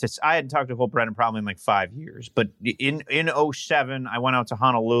hesitate I hadn't talked to Colt Brennan probably in like 5 years, but in 2007, I went out to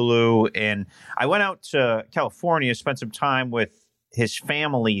Honolulu and I went out to California, spent some time with his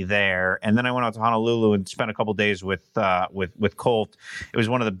family there, and then I went out to Honolulu and spent a couple days with Colt. It was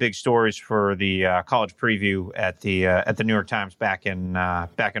one of the big stories for the college preview at the New York Times back in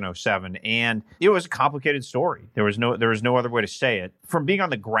 2007, and it was a complicated story. There was no other way to say it. From being on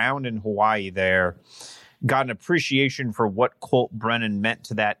the ground in Hawaii there, got an appreciation for what Colt Brennan meant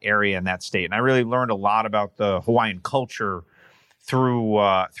to that area and that state, and I really learned a lot about the Hawaiian culture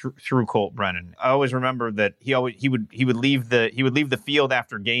through Colt Brennan. I always remember that he would leave the field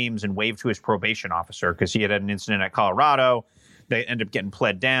after games and wave to his probation officer because he had an incident at Colorado. They ended up getting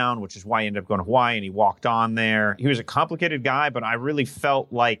pled down, which is why he ended up going to Hawaii, and he walked on there. He was a complicated guy, but I really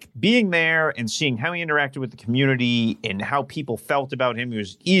felt like being there and seeing how he interacted with the community and how people felt about him. He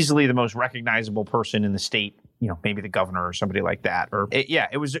was easily the most recognizable person in the state. You know, maybe the governor or somebody like that.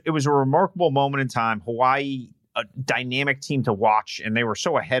 It was a remarkable moment in time. Hawaii, a dynamic team to watch, and they were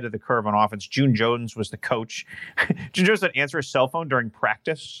so ahead of the curve on offense. June Jones was the coach. June Jones would answer his cell phone during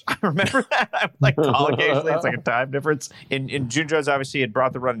practice. I remember that. I'm like, occasionally it's like a time difference. And June Jones obviously had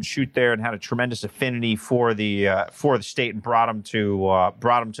brought the run and shoot there and had a tremendous affinity for the state and brought him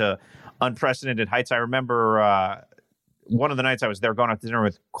to unprecedented heights. I remember one of the nights I was there going out to dinner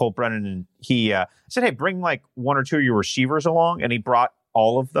with Colt Brennan, and he said, "Hey, bring like 1 or 2 of your receivers along," and he brought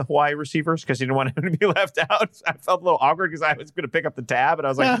all of the Hawaii receivers because he didn't want him to be left out. I felt a little awkward because I was going to pick up the tab, and I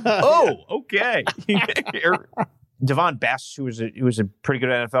was like, "Oh, okay." Devon Best, who was a pretty good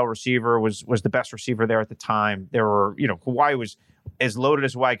NFL receiver, was the best receiver there at the time. There were, Hawaii was as loaded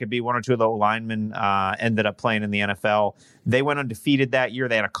as Hawaii could be. 1 or 2 of the linemen ended up playing in the NFL. They went undefeated that year.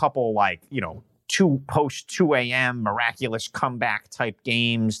 They had a couple post 2 a.m. miraculous comeback type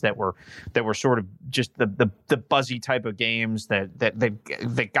games that were sort of just the buzzy type of games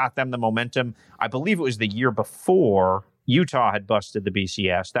that got them the momentum. I believe it was the year before Utah had busted the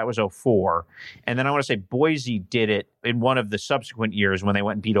BCS. That was 2004. And then I want to say Boise did it in one of the subsequent years when they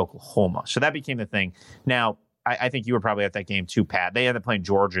went and beat Oklahoma. So that became the thing. Now, I think you were probably at that game too, Pat. They ended up playing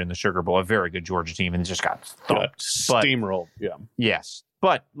Georgia in the Sugar Bowl, a very good Georgia team, and just got steamrolled. Yeah. Yes.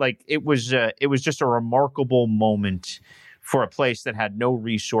 But it was just a remarkable moment for a place that had no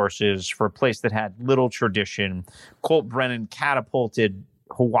resources, for a place that had little tradition. Colt Brennan catapulted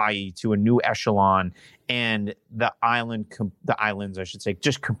Hawaii to a new echelon, and the islands, I should say,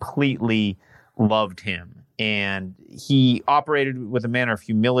 just completely loved him. And he operated with a manner of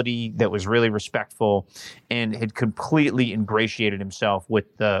humility that was really respectful, and had completely ingratiated himself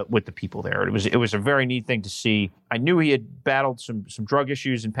with the people there. It was a very neat thing to see. I knew he had battled some drug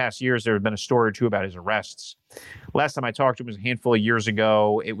issues in past years. There had been a story or two about his arrests. Last time I talked to him was a handful of years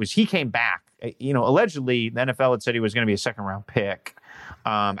ago. He came back. Allegedly the NFL had said he was going to be a 2nd-round pick.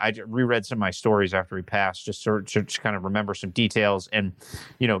 I reread some of my stories after he passed, just to kind of remember some details. And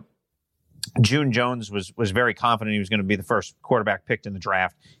June Jones was very confident he was going to be the first quarterback picked in the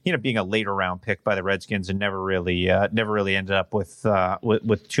draft. He ended up being a later round pick by the Redskins and never really ended up with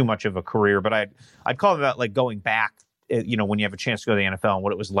too much of a career. But I'd call it about like going back. When you have a chance to go to the NFL and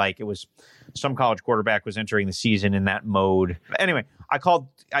what it was like. It was some college quarterback was entering the season in that mode. Anyway,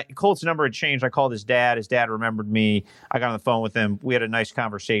 Colt's number had changed. I called his dad. His dad remembered me. I got on the phone with him. We had a nice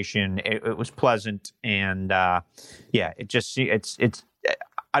conversation. It was pleasant, and it's.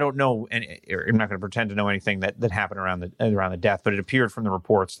 I don't know, and I'm not going to pretend to know anything that happened around the death, but it appeared from the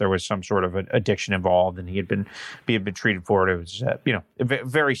reports there was some sort of an addiction involved, and he had been treated for it. It was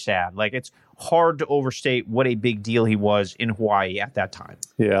very sad. Like, it's hard to overstate what a big deal he was in Hawaii at that time.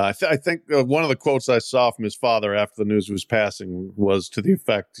 Yeah, I think one of the quotes I saw from his father after the news of his passing was to the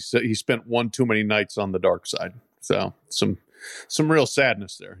effect he spent one too many nights on the dark side. So some real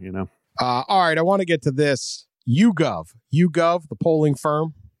sadness there, All right, I want to get to this. YouGov, the polling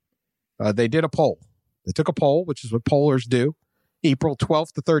firm. They did a poll. They took a poll, which is what pollers do, April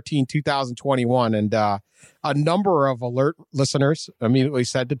 12th to 13th, 2021. And a number of alert listeners immediately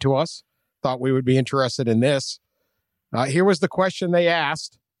sent it to us, thought we would be interested in this. Here was the question they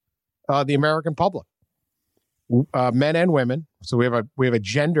asked the American public, men and women. So we have a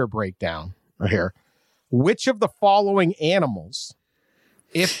gender breakdown here. Which of the following animals,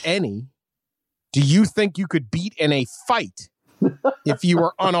 if any, do you think you could beat in a fight if you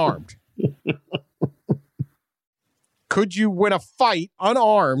were unarmed? Could you win a fight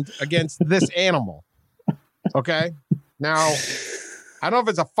unarmed against this animal? Okay. Now, I don't know if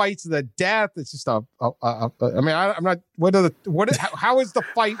it's a fight to the death. It's just I'm not. How is the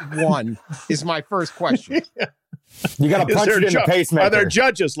fight won? Is my first question. You got to punch it in the pacemaker. Are there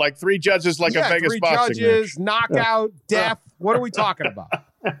judges, like 3 judges, like a Vegas boxing judges, match? knockout, death? What are we talking about?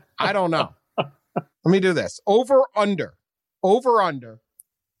 I don't know. Let me do this. Over, under,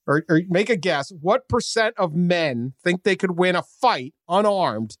 or make a guess. What % of men think they could win a fight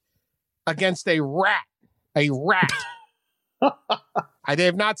unarmed against a rat? A rat. They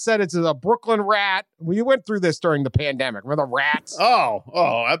have not said it's a Brooklyn rat. We went through this during the pandemic. Remember the rats? Up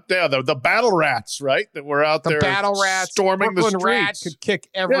there, the battle rats, right? That were out there. The battle rats. Storming Brooklyn the streets. rat could kick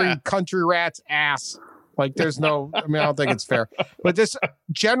every country rat's ass. Like there's no, I don't think it's fair. But this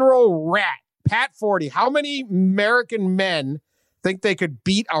general rat, Pat Forty, how many American men think they could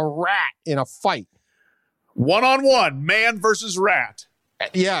beat a rat in a fight? 1-on-1, man versus rat.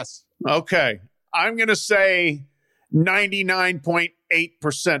 Yes. Okay. I'm going to say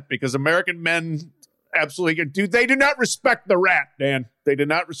 99.8% because American men absolutely do. They do not respect the rat, Dan. They do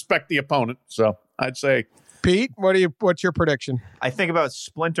not respect the opponent. So I'd say, Pete, what's your prediction? I think about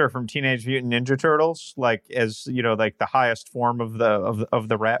Splinter from Teenage Mutant Ninja Turtles, like as like the highest form of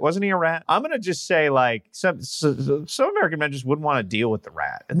the rat. Wasn't he a rat? I'm gonna just say like some American men just wouldn't want to deal with the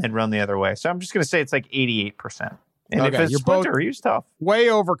rat and then run the other way. So I'm just gonna say it's like 88%. And if it's Splinter, he was tough.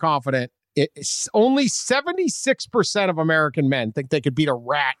 Way overconfident. It's only 76% of American men think they could beat a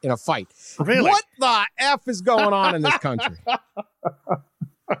rat in a fight. Really? What the F is going on in this country?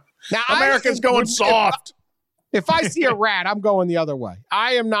 Now, America's going soft. If I see a rat, I'm going the other way.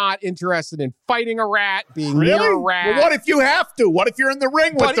 I am not interested in fighting a rat, being near a rat. Well, what if you have to? What if you're in the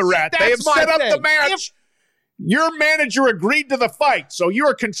ring with the rat? They have set up the match. Your manager agreed to the fight, so you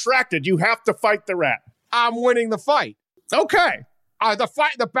are contracted. You have to fight the rat. I'm winning the fight. Okay.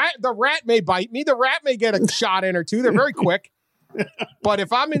 The rat may bite me. The rat may get a shot in or two. They're very quick. But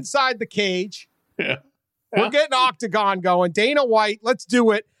if I'm inside the cage, we're getting octagon going. Dana White, let's do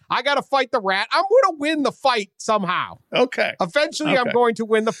it. I got to fight the rat. I'm going to win the fight somehow. Okay. Eventually, I'm going to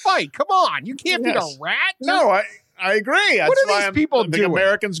win the fight. Come on. You can't beat a rat. No, I agree. That's what are why these people the doing?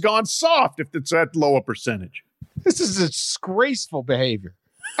 Americans gone soft if it's that low a percentage. This is disgraceful behavior.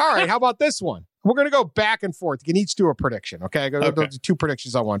 All right. How about this one? We're going to go back and forth. You can each do a prediction, okay? Those are 2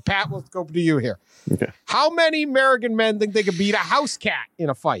 predictions on one. Pat, let's go to you here. Okay. How many American men think they could beat a house cat in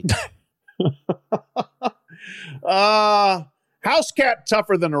a fight? House cat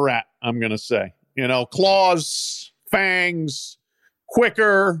tougher than a rat, I'm going to say. Claws, fangs,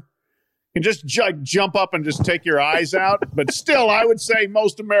 quicker. You can just jump up and just take your eyes out. But still, I would say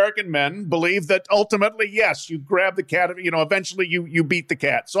most American men believe that ultimately, yes, you grab the cat, eventually you beat the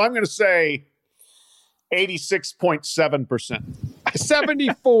cat. So I'm going to say 86.7%.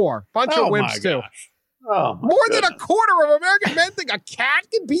 74. Bunch of wimps, too. More than a quarter of American men think a cat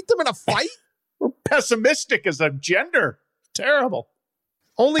can beat them in a fight? We're pessimistic as a gender. Terrible.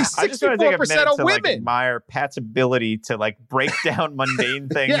 Only 64% of women. To, admire Pat's ability to break down mundane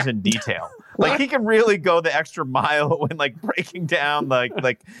things in detail. He can really go the extra mile when breaking down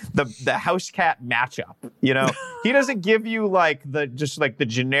the house cat matchup. He doesn't give you the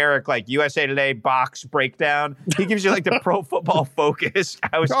generic USA Today box breakdown. He gives you the Pro Football Focus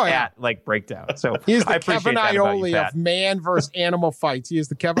house cat breakdown. So he's the Kevin Iole of man versus animal fights. He is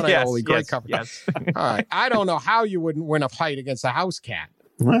the Kevin Iole. Great coverage. Yes. All right. I don't know how you wouldn't win a fight against a house cat.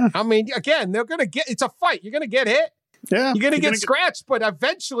 I mean, again, it's a fight. You're going to get hit. Yeah. You're going to get scratched, but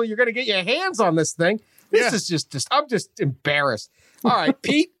eventually you're going to get your hands on this thing. This is just, I'm just embarrassed. All right,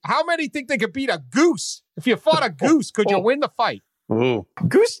 Pete, how many think they could beat a goose? If you fought a goose, could you win the fight? Ooh.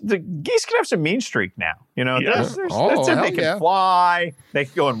 The geese can have some mean streak now. They can fly. They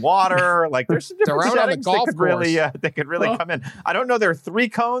can go in water. There's some different settings that could really come in. I don't know. There are 3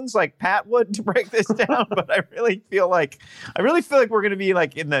 cones like Pat would to break this down, but I really feel like we're going to be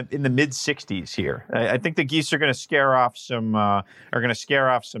in the mid 60s here. I think the geese are going to scare off some men.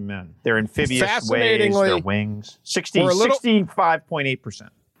 They're amphibious ways. Their wings. 65.8%.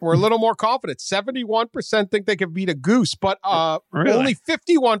 We're a little more confident. 71% think they could beat a goose, but only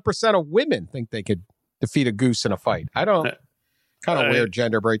 51% of women think they could defeat a goose in a fight. I don't. Kind of weird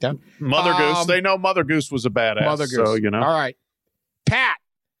gender breakdown. Mother Goose. They know Mother Goose was a badass. Mother Goose. So, All right. Pat,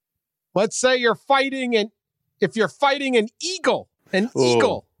 let's say you're fighting an eagle,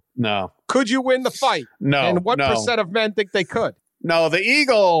 No. could you win the fight? No. And what percent of men think they could? No, the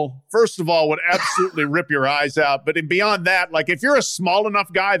eagle, first of all, would absolutely rip your eyes out. But beyond that, like if you're a small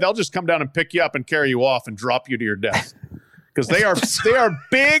enough guy, they'll just come down and pick you up and carry you off and drop you to your death. Because they are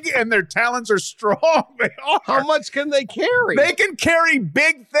big and their talons are strong. They are. How much can they carry? They can carry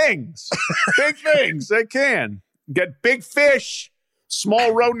big things. Big things. They can. Get big fish,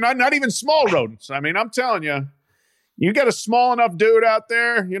 small rodent, not even small rodents. I mean, I'm telling you, you get a small enough dude out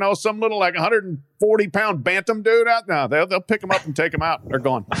there, you know, some little like 140-pound bantam dude out now, they'll pick him up and take him out. They're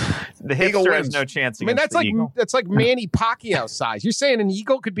gone. The hipster has no chance against that's the like eagle. that's like Manny Pacquiao size. You're saying an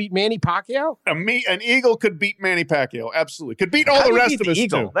eagle could beat Manny Pacquiao? An eagle could beat Manny Pacquiao. Absolutely. Could beat all How the do you rest beat of the us,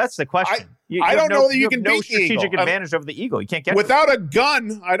 eagle? too. That's the question. I don't know that you can have no beat the eagle. strategic advantage over the eagle. You can't get Without a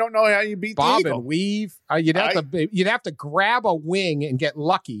gun, I don't know how you beat Bob the eagle. and weave. You'd have to grab a wing and get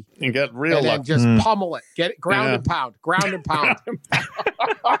lucky. And get real and lucky. then just pummel it. Get it ground and pound. Ground and pound.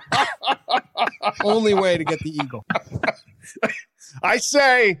 Only way to get the eagle. I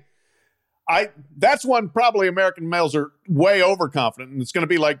say that's one probably American males are way overconfident, and it's going to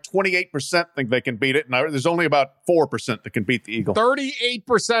be like 28% think they can beat it, and there's only about 4% that can beat the eagle.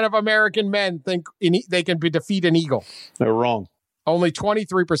 38% of American men think they can defeat an eagle. They're wrong. Only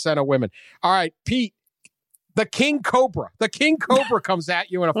 23% of women. All right, Pete, the king cobra. The king cobra comes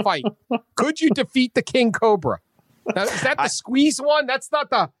at you in a fight. Could you defeat the king cobra? Now, is that the squeeze one? That's not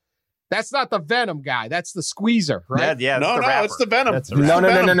the venom guy. That's the squeezer, right? No, it's the venom.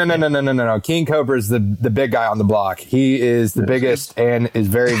 No. King Cobra is the big guy on the block. He is the biggest and is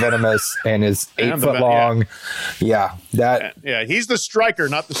very venomous and is 8 foot long. Yeah, he's the striker,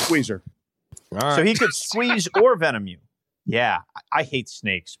 not the squeezer. All right. So he could squeeze or venom you. Yeah, I hate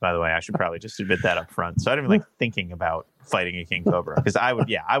snakes, by the way. I should probably just admit that up front. So I don't even like thinking about fighting a king cobra because I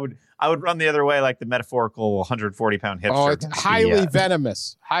would run the other way like the metaphorical 140-pound hipster. Oh, it's highly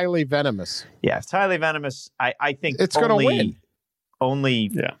venomous. Highly venomous. Yeah, it's highly venomous. I think it's going to win.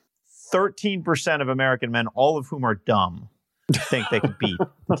 Only 13% of American men, all of whom are dumb, think they could beat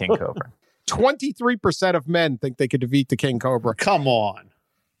the king cobra. 23% of men think they could defeat the king cobra. Come on.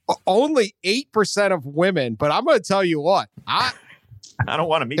 Only 8% of women, but I'm going to tell you what. I don't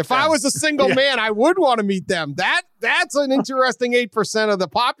want to meet them. If I was a single man, I would want to meet them. That's an interesting 8% of the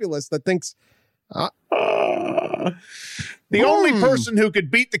populace that thinks. The only person who could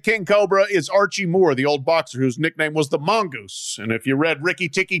beat the king cobra is Archie Moore, the old boxer whose nickname was the Mongoose. And if you read Ricky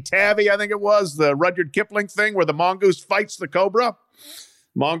Tikki Tavi, I think it was, the Rudyard Kipling thing where the mongoose fights the cobra,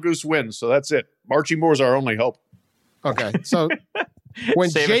 mongoose wins. So that's it. Archie Moore's our only hope. Okay, so when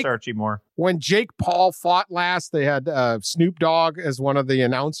Save us, Archie Moore. When Jake Paul fought last, they had Snoop Dogg as one of the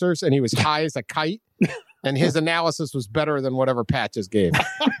announcers, and he was high as a kite, and his analysis was better than whatever Pat just gave.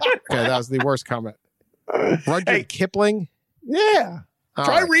 Okay, that was the worst comment. Rudyard Kipling? Yeah.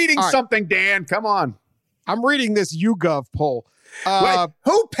 Try reading something, Dan. Come on. I'm reading this YouGov poll. Wait,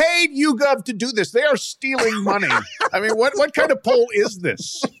 who paid YouGov to do this? They are stealing money. I mean, what kind of poll is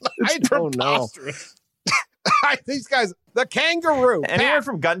this? I don't know. These guys, the kangaroo. Anyone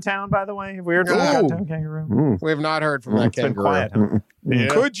from Guntown, by the way? Have we heard from the Guntown kangaroo? We have not heard from that kangaroo. Quiet, huh? Yeah.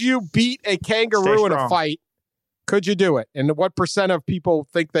 Could you beat a kangaroo in a fight? Could you do it? And what percent of people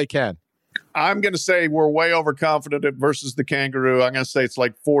think they can? I'm going to say we're way overconfident versus the kangaroo. I'm going to say it's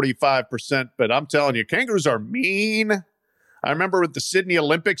like 45%, but I'm telling you, kangaroos are mean. I remember at the Sydney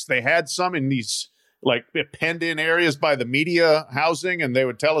Olympics, they had some in these like penned in areas by the media housing, and they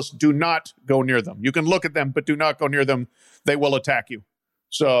would tell us, do not go near them. You can look at them, but do not go near them. They will attack you.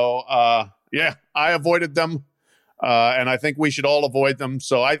 So, I avoided them, and I think we should all avoid them.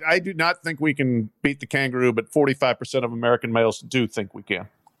 So I do not think we can beat the kangaroo, but 45% of American males do think we can.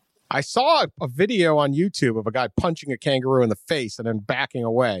 I saw a video on YouTube of a guy punching a kangaroo in the face and then backing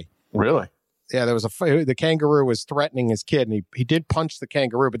away. Really? Yeah, there was the kangaroo was threatening his kid, and he did punch the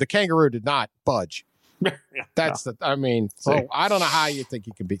kangaroo, but the kangaroo did not budge. That's I don't know how you think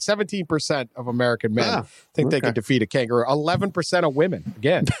he can beat 17% of American men think they can defeat a kangaroo. 11% of women.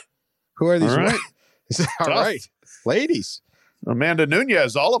 Again, who are these? All right, all right, ladies. Amanda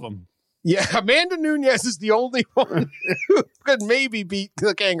Nunes, all of them. Yeah, Amanda Nunes is the only one who could maybe beat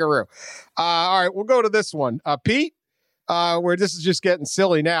the kangaroo. All right, we'll go to this one. Pete, where this is just getting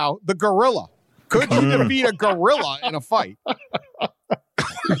silly now. The gorilla. Could you defeat a gorilla in a fight?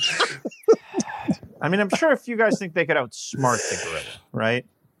 I mean, I'm sure if you guys think they could outsmart the gorilla, right?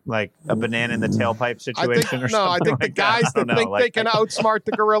 Like a banana in the tailpipe situation or something. No, I think like the guys that think like, they can outsmart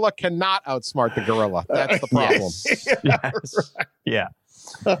the gorilla cannot outsmart the gorilla. That's the problem. Yes. Yeah.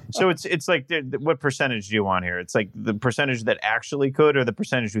 So it's like, what percentage do you want here? It's like the percentage that actually could, or the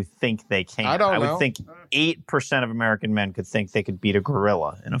percentage who think they can? I don't know. I would think 8% of American men could think they could beat a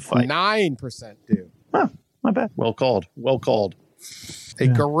gorilla in a fight. 9% do. Huh, not bad. Well called. Well called. A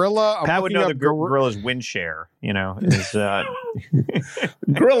gorilla. I'm Pat would know the gorilla. gorilla's wind share. Is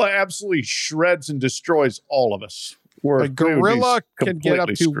Gorilla absolutely shreds and destroys all of us. A gorilla can get up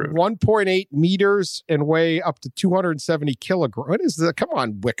to screwed. 1.8 meters and weigh up to 270 kilograms. What is that? Come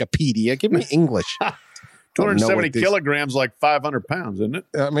on, Wikipedia. Give me English. 270 kilograms, like 500 pounds, isn't it?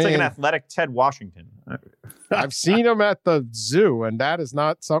 I mean, it's like an athletic Ted Washington. I've seen him at the zoo, and that is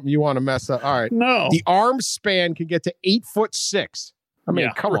not something you want to mess up. All right. No. The arm span can get to 8'6". I mean,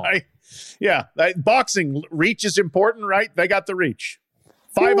 come on. Yeah. Boxing reach is important, right? They got the reach.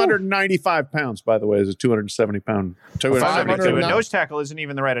 595 pounds, by the way, is a 270 pound. A nose tackle isn't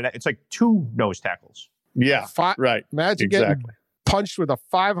even the right. It's like 2 nose tackles. Yeah, right. Imagine getting punched with a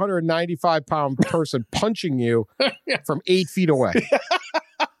 595-pound person punching you from 8 feet away.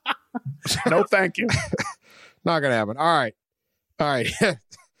 No, thank you. Not going to happen. All right.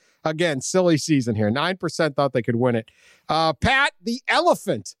 Again, silly season here. 9% thought they could win it. Pat, the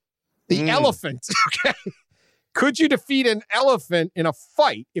elephant. The elephant. Okay. Could you defeat an elephant in a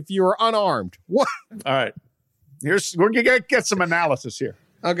fight if you were unarmed? What? All right. We're going to get some analysis here.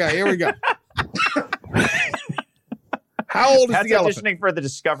 Okay, here we go. How old is That's the elephant? auditioning for the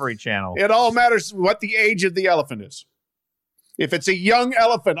Discovery Channel. It all matters what the age of the elephant is. If it's a young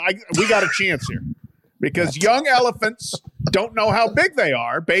elephant, we got a chance here. Because young elephants don't know how big they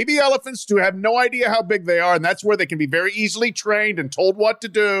are. Baby elephants do have no idea how big they are, and that's where they can be very easily trained and told what to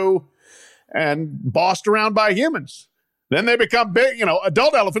do and bossed around by humans. Then they become big,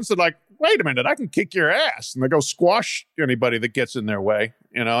 adult elephants are like, wait a minute, I can kick your ass. And they go squash anybody that gets in their way.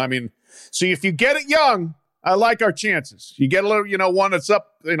 So if you get it young, I like our chances. You get a little, one that's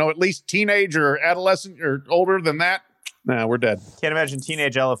up, at least teenage or adolescent or older than that. Nah, we're dead. Can't imagine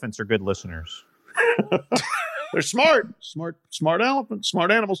teenage elephants are good listeners. They're smart elephants,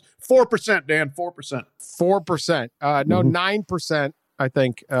 smart animals. 4%, Dan, 4%. 4%. No, 9%, I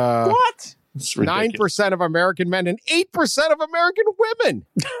think. What? 9% of American men and 8% of American women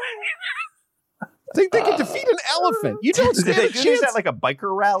think they can defeat an elephant. You don't stand a chance. Is that like a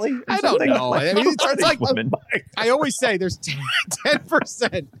biker rally? I don't know. It's like women? I always say there's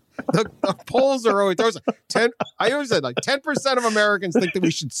 10%. The polls are always there's 10. I always said 10% of Americans think that we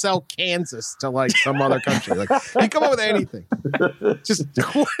should sell Kansas to some other country. You come up with anything. Just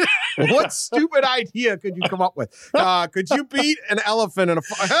what stupid idea could you come up with? Could you beat an elephant in a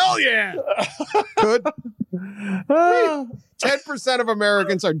fight? Hell yeah! Could. 10% of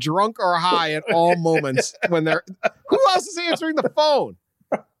Americans are drunk or high at all moments when they're. Who else is answering the phone?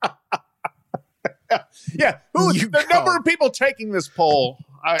 Yeah, the number of people taking this poll.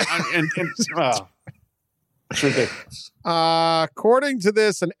 It's ridiculous. According to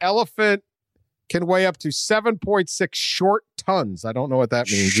this, an elephant can weigh up to 7.6 short tons. I don't know what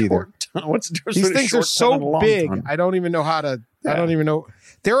that means either. What's the difference? These between a things short are so ton and a long big. ton? I don't even know how to. Yeah. I don't even know.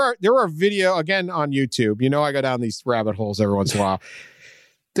 There are video again on YouTube. I go down these rabbit holes every once in a while.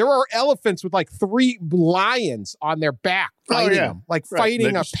 There are elephants with 3 lions on their back fighting them,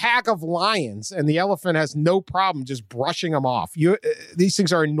 fighting a pack of lions, and the elephant has no problem just brushing them off. These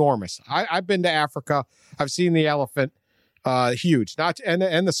things are enormous. I've been to Africa. I've seen the elephant. Huge.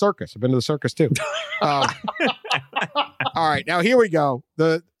 And the circus. I've been to the circus too. All right, now here we go.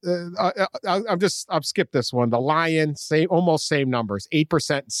 I've skipped this one. The lion, almost same numbers, 8%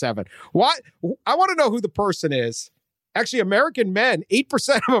 and 7%. What? I want to know who the person is. Actually, American men,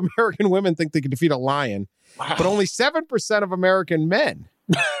 8% of American women think they can defeat a lion, but only 7% of American men.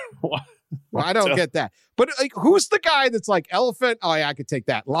 Well, I don't get that. But who's the guy that's elephant? Oh, yeah, I could take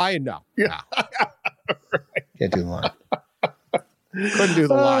that. Lion, no. Yeah. Can't do the lion. Couldn't do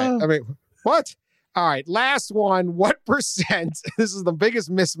the lion. I mean, what? All right, last one. What percent? This is the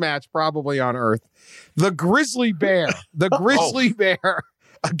biggest mismatch probably on Earth. The grizzly bear. The grizzly bear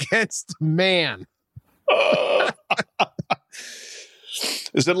against man.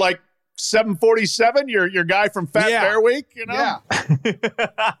 Is it 747? Your guy from Fat Bear Week? Yeah.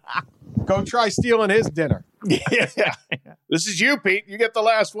 Go try stealing his dinner. Yeah. This is you, Pete. You get the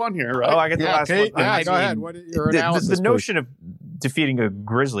last one here, right? Oh, I get the last Pete, one. Yeah, go ahead. What is your analysis? The notion of defeating a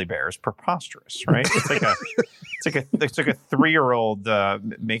grizzly bear is preposterous, right? It's like a 3-year-old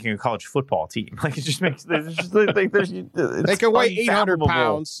making a college football team. It just makes they can weigh 800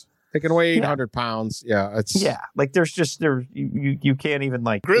 pounds. They can weigh 800 pounds. Yeah, you can't even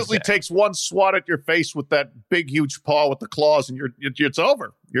Grizzly takes one swat at your face with that big, huge paw with the claws, and it's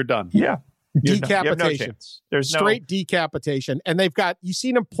over. You're done. Yeah, decapitation. You have no chance. There's straight decapitation, and they've got. You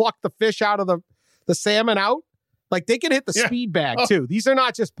seen them pluck the fish out of the salmon out? They can hit the speed bag too. These are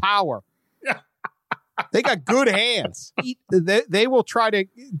not just power. Yeah. They got good hands. They will try to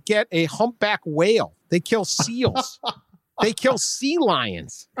get a humpback whale. They kill seals. They kill sea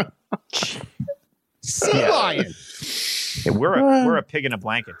lions. Sea lion. Yeah, we're a pig in a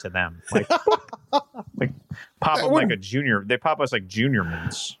blanket to them. Like pop them like a junior. They pop us like junior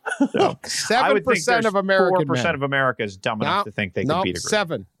mints. So 7% of American 4% men. of America is dumb enough to think they can beat a group.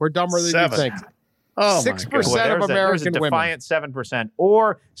 7. We're dumber than 7. you think. Oh, 6% of American there's a women. defiant 7%,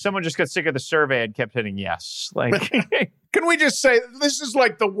 or someone just got sick of the survey and kept hitting yes. Like, can we just say this is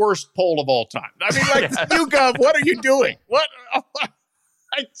like the worst poll of all time? I mean, like, YouGov, what are you doing? What?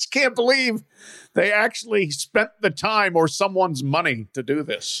 I just can't believe they actually spent the time or someone's money to do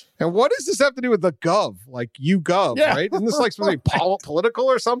this. And what does this have to do with the Gov? Like YouGov, right? Isn't this like something political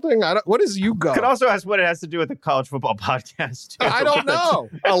or something? What is YouGov? Could also ask what it has to do with the college football podcast. Too. I don't know.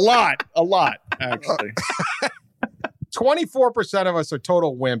 A lot, actually. 24% of us are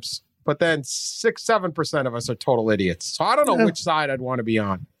total wimps, but then 7% of us are total idiots. So I don't know which side I'd want to be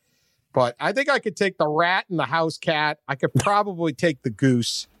on. But I think I could take the rat and the house cat. I could probably take the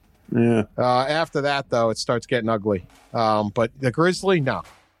goose. Yeah. After that, though, it starts getting ugly. But the grizzly, no.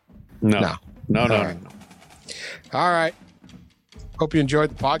 No. All right. Hope you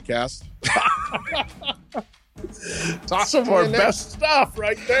enjoyed the podcast. Some of our best stuff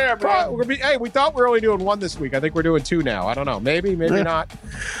right there, bro. We thought we were only doing one this week. I think we're doing 2 now. I don't know. Maybe not.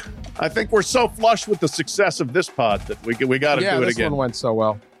 I think we're so flush with the success of this pod that we got to do it again.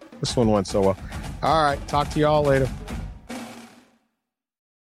 This one went so well. All right. Talk to you all later.